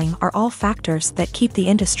storytelling are all factors that keep the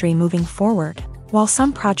industry moving forward. While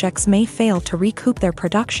some projects may fail to recoup their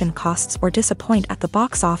production costs or disappoint at the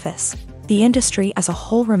box office, the industry as a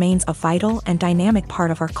whole remains a vital and dynamic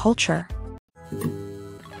part of our culture.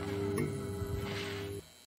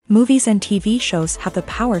 Movies and TV shows have the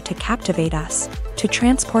power to captivate us, to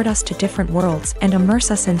transport us to different worlds and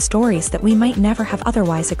immerse us in stories that we might never have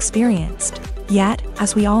otherwise experienced. Yet,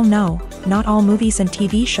 as we all know, not all movies and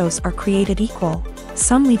TV shows are created equal.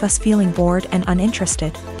 Some leave us feeling bored and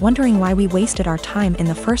uninterested, wondering why we wasted our time in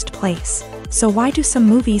the first place. So why do some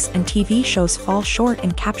movies and TV shows fall short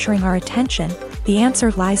in capturing our attention? The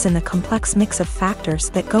answer lies in the complex mix of factors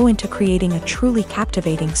that go into creating a truly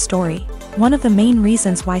captivating story. One of the main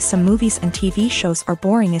reasons why some movies and TV shows are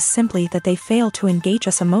boring is simply that they fail to engage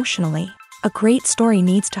us emotionally. A great story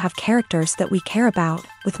needs to have characters that we care about,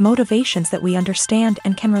 with motivations that we understand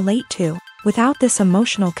and can relate to. Without this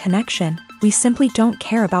emotional connection, we simply don't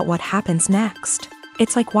care about what happens next.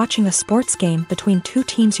 It's like watching a sports game between two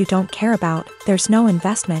teams you don't care about. There's no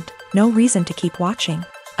investment, no reason to keep watching.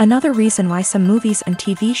 Another reason why some movies and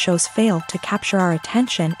TV shows fail to capture our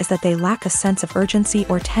attention is that they lack a sense of urgency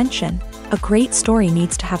or tension. A great story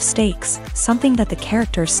needs to have stakes, something that the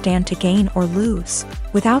characters stand to gain or lose.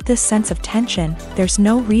 Without this sense of tension, there's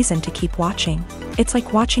no reason to keep watching. It's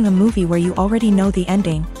like watching a movie where you already know the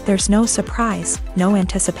ending. There's no surprise, no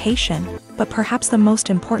anticipation. But perhaps the most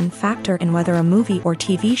important factor in whether a movie or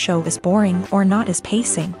TV show is boring or not is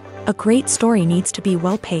pacing. A great story needs to be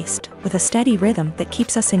well-paced, with a steady rhythm that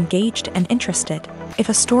keeps us engaged and interested. If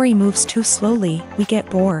a story moves too slowly, we get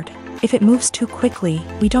bored. If it moves too quickly,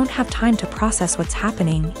 we don't have time to process what's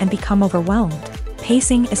happening and become overwhelmed.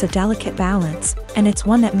 Pacing is a delicate balance, and it's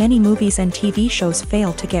one that many movies and TV shows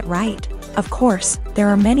fail to get right. Of course, there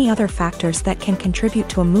are many other factors that can contribute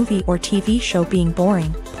to a movie or TV show being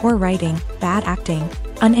boring: poor writing, bad acting,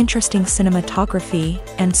 uninteresting cinematography,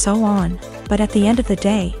 and so on. But at the end of the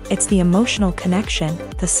day, it's the emotional connection,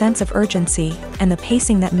 the sense of urgency, and the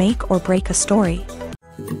pacing that make or break a story.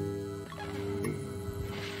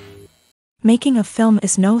 Making a film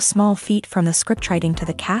is no small feat. From the scriptwriting to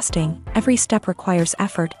the casting, every step requires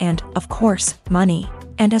effort and, of course, money.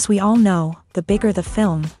 And as we all know, the bigger the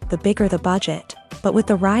film, the bigger the budget. But with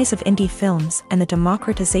the rise of indie films and the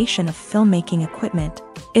democratization of filmmaking equipment,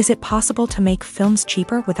 is it possible to make films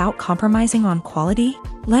cheaper without compromising on quality?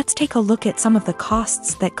 Let's take a look at some of the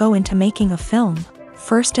costs that go into making a film.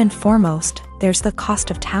 First and foremost, there's the cost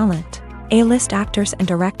of talent. A-list actors and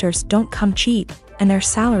directors don't come cheap, and their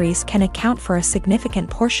salaries can account for a significant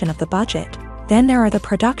portion of the budget. Then there are the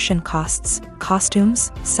production costs,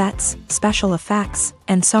 costumes, sets, special effects,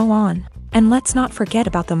 and so on. And let's not forget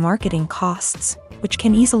about the marketing costs, which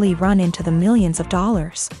can easily run into the millions of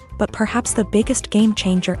dollars. But perhaps the biggest game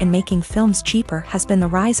changer in making films cheaper has been the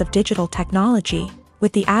rise of digital technology.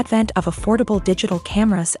 With the advent of affordable digital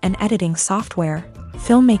cameras and editing software,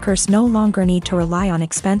 filmmakers no longer need to rely on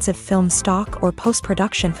expensive film stock or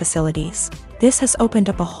post-production facilities. This has opened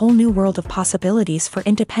up a whole new world of possibilities for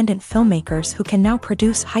independent filmmakers who can now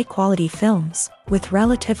produce high-quality films with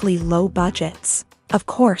relatively low budgets. Of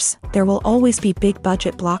course, there will always be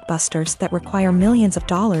big-budget blockbusters that require millions of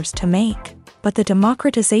dollars to make. But the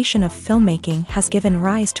democratization of filmmaking has given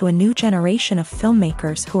rise to a new generation of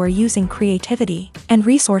filmmakers who are using creativity and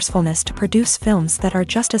resourcefulness to produce films that are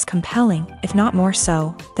just as compelling, if not more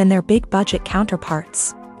so, than their big-budget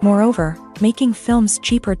counterparts. Moreover, making films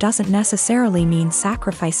cheaper doesn't necessarily mean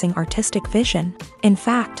sacrificing artistic vision. In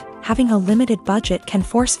fact, having a limited budget can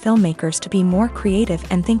force filmmakers to be more creative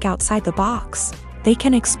and think outside the box. They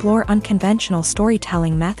can explore unconventional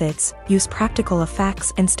storytelling methods, use practical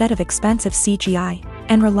effects instead of expensive CGI,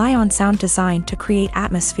 and rely on sound design to create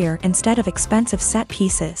atmosphere instead of expensive set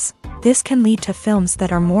pieces. This can lead to films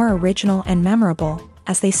that are more original and memorable,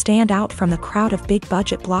 as they stand out from the crowd of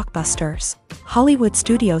big-budget blockbusters. Hollywood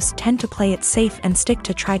studios tend to play it safe and stick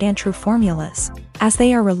to tried-and-true formulas, as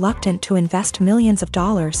they are reluctant to invest millions of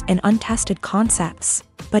dollars in untested concepts.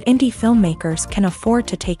 But indie filmmakers can afford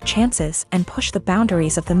to take chances and push the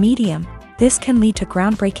boundaries of the medium. This can lead to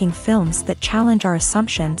groundbreaking films that challenge our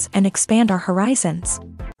assumptions and expand our horizons.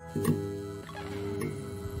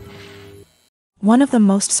 One of the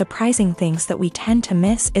most surprising things that we tend to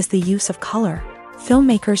miss is the use of color.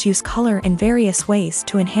 Filmmakers use color in various ways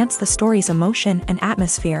to enhance the story's emotion and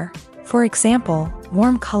atmosphere. For example,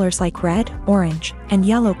 warm colors like red, orange, and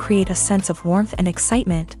yellow create a sense of warmth and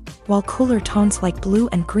excitement, while cooler tones like blue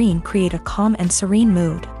and green create a calm and serene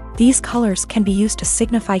mood. These colors can be used to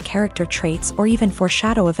signify character traits or even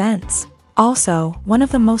foreshadow events. Also, one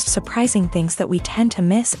of the most surprising things that we tend to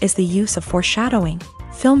miss is the use of foreshadowing.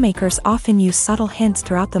 Filmmakers often use subtle hints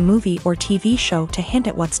throughout the movie or TV show to hint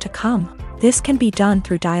at what's to come. This can be done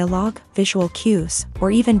through dialogue, visual cues, or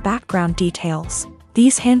even background details.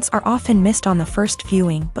 These hints are often missed on the first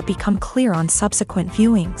viewing but become clear on subsequent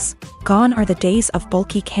viewings. Gone are the days of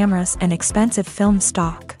bulky cameras and expensive film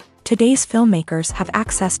stock. Today's filmmakers have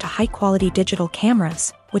access to high-quality digital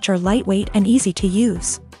cameras, which are lightweight and easy to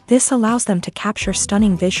use. This allows them to capture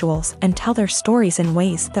stunning visuals and tell their stories in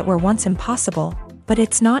ways that were once impossible. But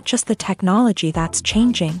it's not just the technology that's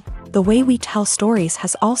changing. The way we tell stories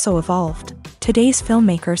has also evolved. Today's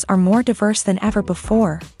filmmakers are more diverse than ever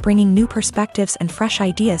before, bringing new perspectives and fresh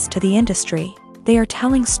ideas to the industry. They are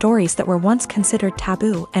telling stories that were once considered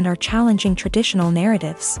taboo and are challenging traditional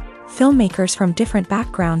narratives. Filmmakers from different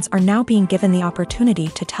backgrounds are now being given the opportunity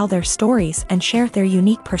to tell their stories and share their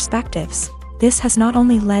unique perspectives. This has not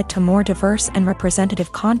only led to more diverse and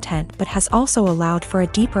representative content but has also allowed for a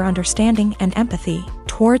deeper understanding and empathy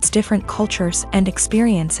towards different cultures and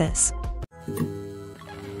experiences.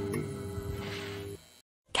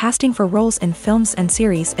 Casting for roles in films and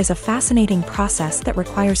series is a fascinating process that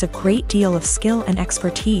requires a great deal of skill and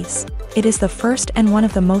expertise. It is the first and one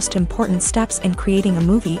of the most important steps in creating a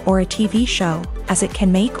movie or a TV show, as it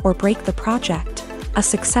can make or break the project. A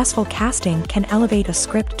successful casting can elevate a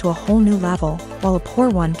script to a whole new level, while a poor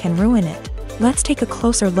one can ruin it. Let's take a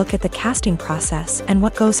closer look at the casting process and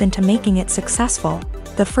what goes into making it successful.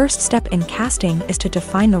 The first step in casting is to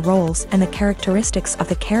define the roles and the characteristics of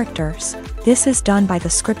the characters. This is done by the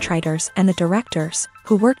scriptwriters and the directors,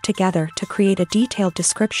 who work together to create a detailed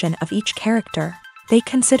description of each character. They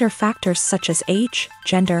consider factors such as age,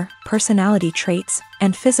 gender, personality traits,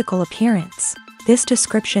 and physical appearance. This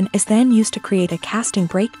description is then used to create a casting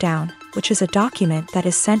breakdown, which is a document that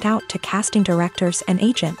is sent out to casting directors and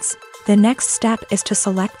agents. The next step is to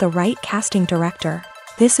select the right casting director.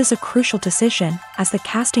 This is a crucial decision, as the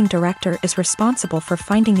casting director is responsible for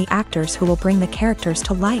finding the actors who will bring the characters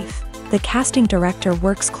to life. The casting director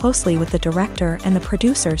works closely with the director and the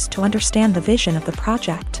producers to understand the vision of the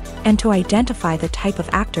project, and to identify the type of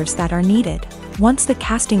actors that are needed. Once the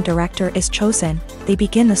casting director is chosen, they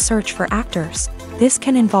begin the search for actors. This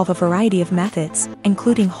can involve a variety of methods,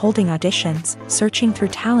 including holding auditions, searching through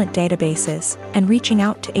talent databases, and reaching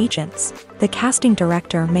out to agents. The casting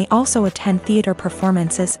director may also attend theater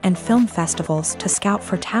performances and film festivals to scout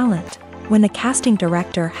for talent. When the casting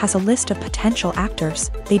director has a list of potential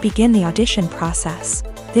actors, they begin the audition process.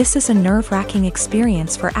 This is a nerve-wracking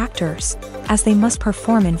experience for actors, as they must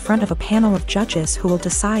perform in front of a panel of judges who will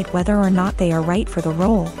decide whether or not they are right for the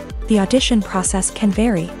role. The audition process can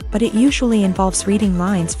vary, but it usually involves reading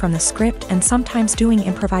lines from the script and sometimes doing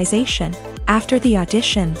improvisation. After the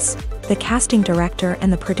auditions, the casting director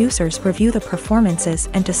and the producers review the performances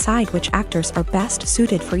and decide which actors are best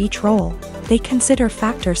suited for each role. They consider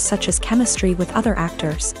factors such as chemistry with other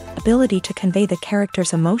actors, ability to convey the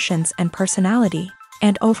character's emotions and personality,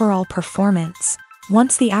 and overall performance.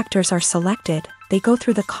 Once the actors are selected, they go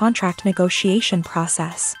through the contract negotiation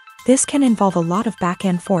process. This can involve a lot of back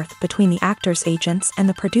and forth between the actors' agents and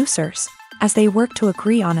the producers, as they work to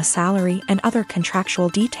agree on a salary and other contractual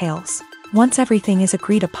details. Once everything is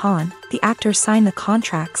agreed upon, the actors sign the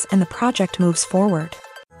contracts and the project moves forward.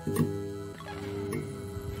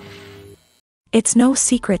 It's no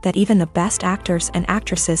secret that even the best actors and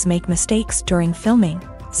actresses make mistakes during filming.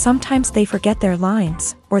 Sometimes they forget their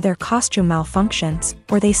lines, or their costume malfunctions,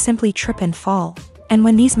 or they simply trip and fall. And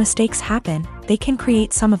when these mistakes happen, they can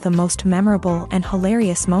create some of the most memorable and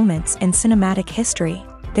hilarious moments in cinematic history.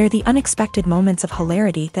 They're the unexpected moments of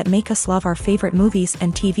hilarity that make us love our favorite movies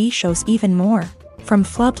and TV shows even more. From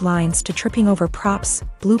flubbed lines to tripping over props,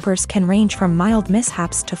 bloopers can range from mild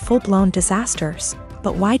mishaps to full-blown disasters.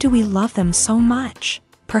 But why do we love them so much?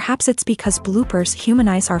 Perhaps it's because bloopers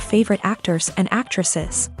humanize our favorite actors and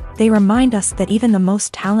actresses. They remind us that even the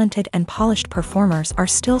most talented and polished performers are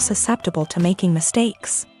still susceptible to making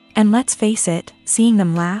mistakes. And let's face it, seeing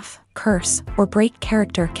them laugh, curse, or break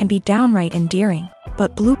character can be downright endearing.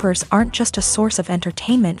 But bloopers aren't just a source of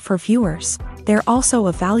entertainment for viewers, they're also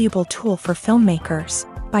a valuable tool for filmmakers.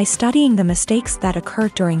 By studying the mistakes that occur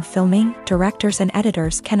during filming, directors and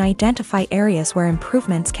editors can identify areas where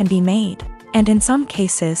improvements can be made. And in some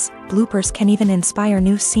cases, bloopers can even inspire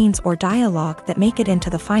new scenes or dialogue that make it into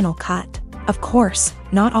the final cut. Of course,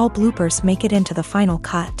 not all bloopers make it into the final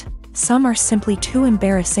cut. Some are simply too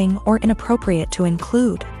embarrassing or inappropriate to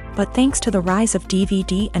include. But thanks to the rise of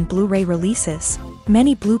DVD and Blu-ray releases,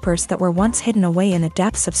 many bloopers that were once hidden away in the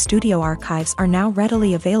depths of studio archives are now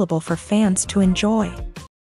readily available for fans to enjoy.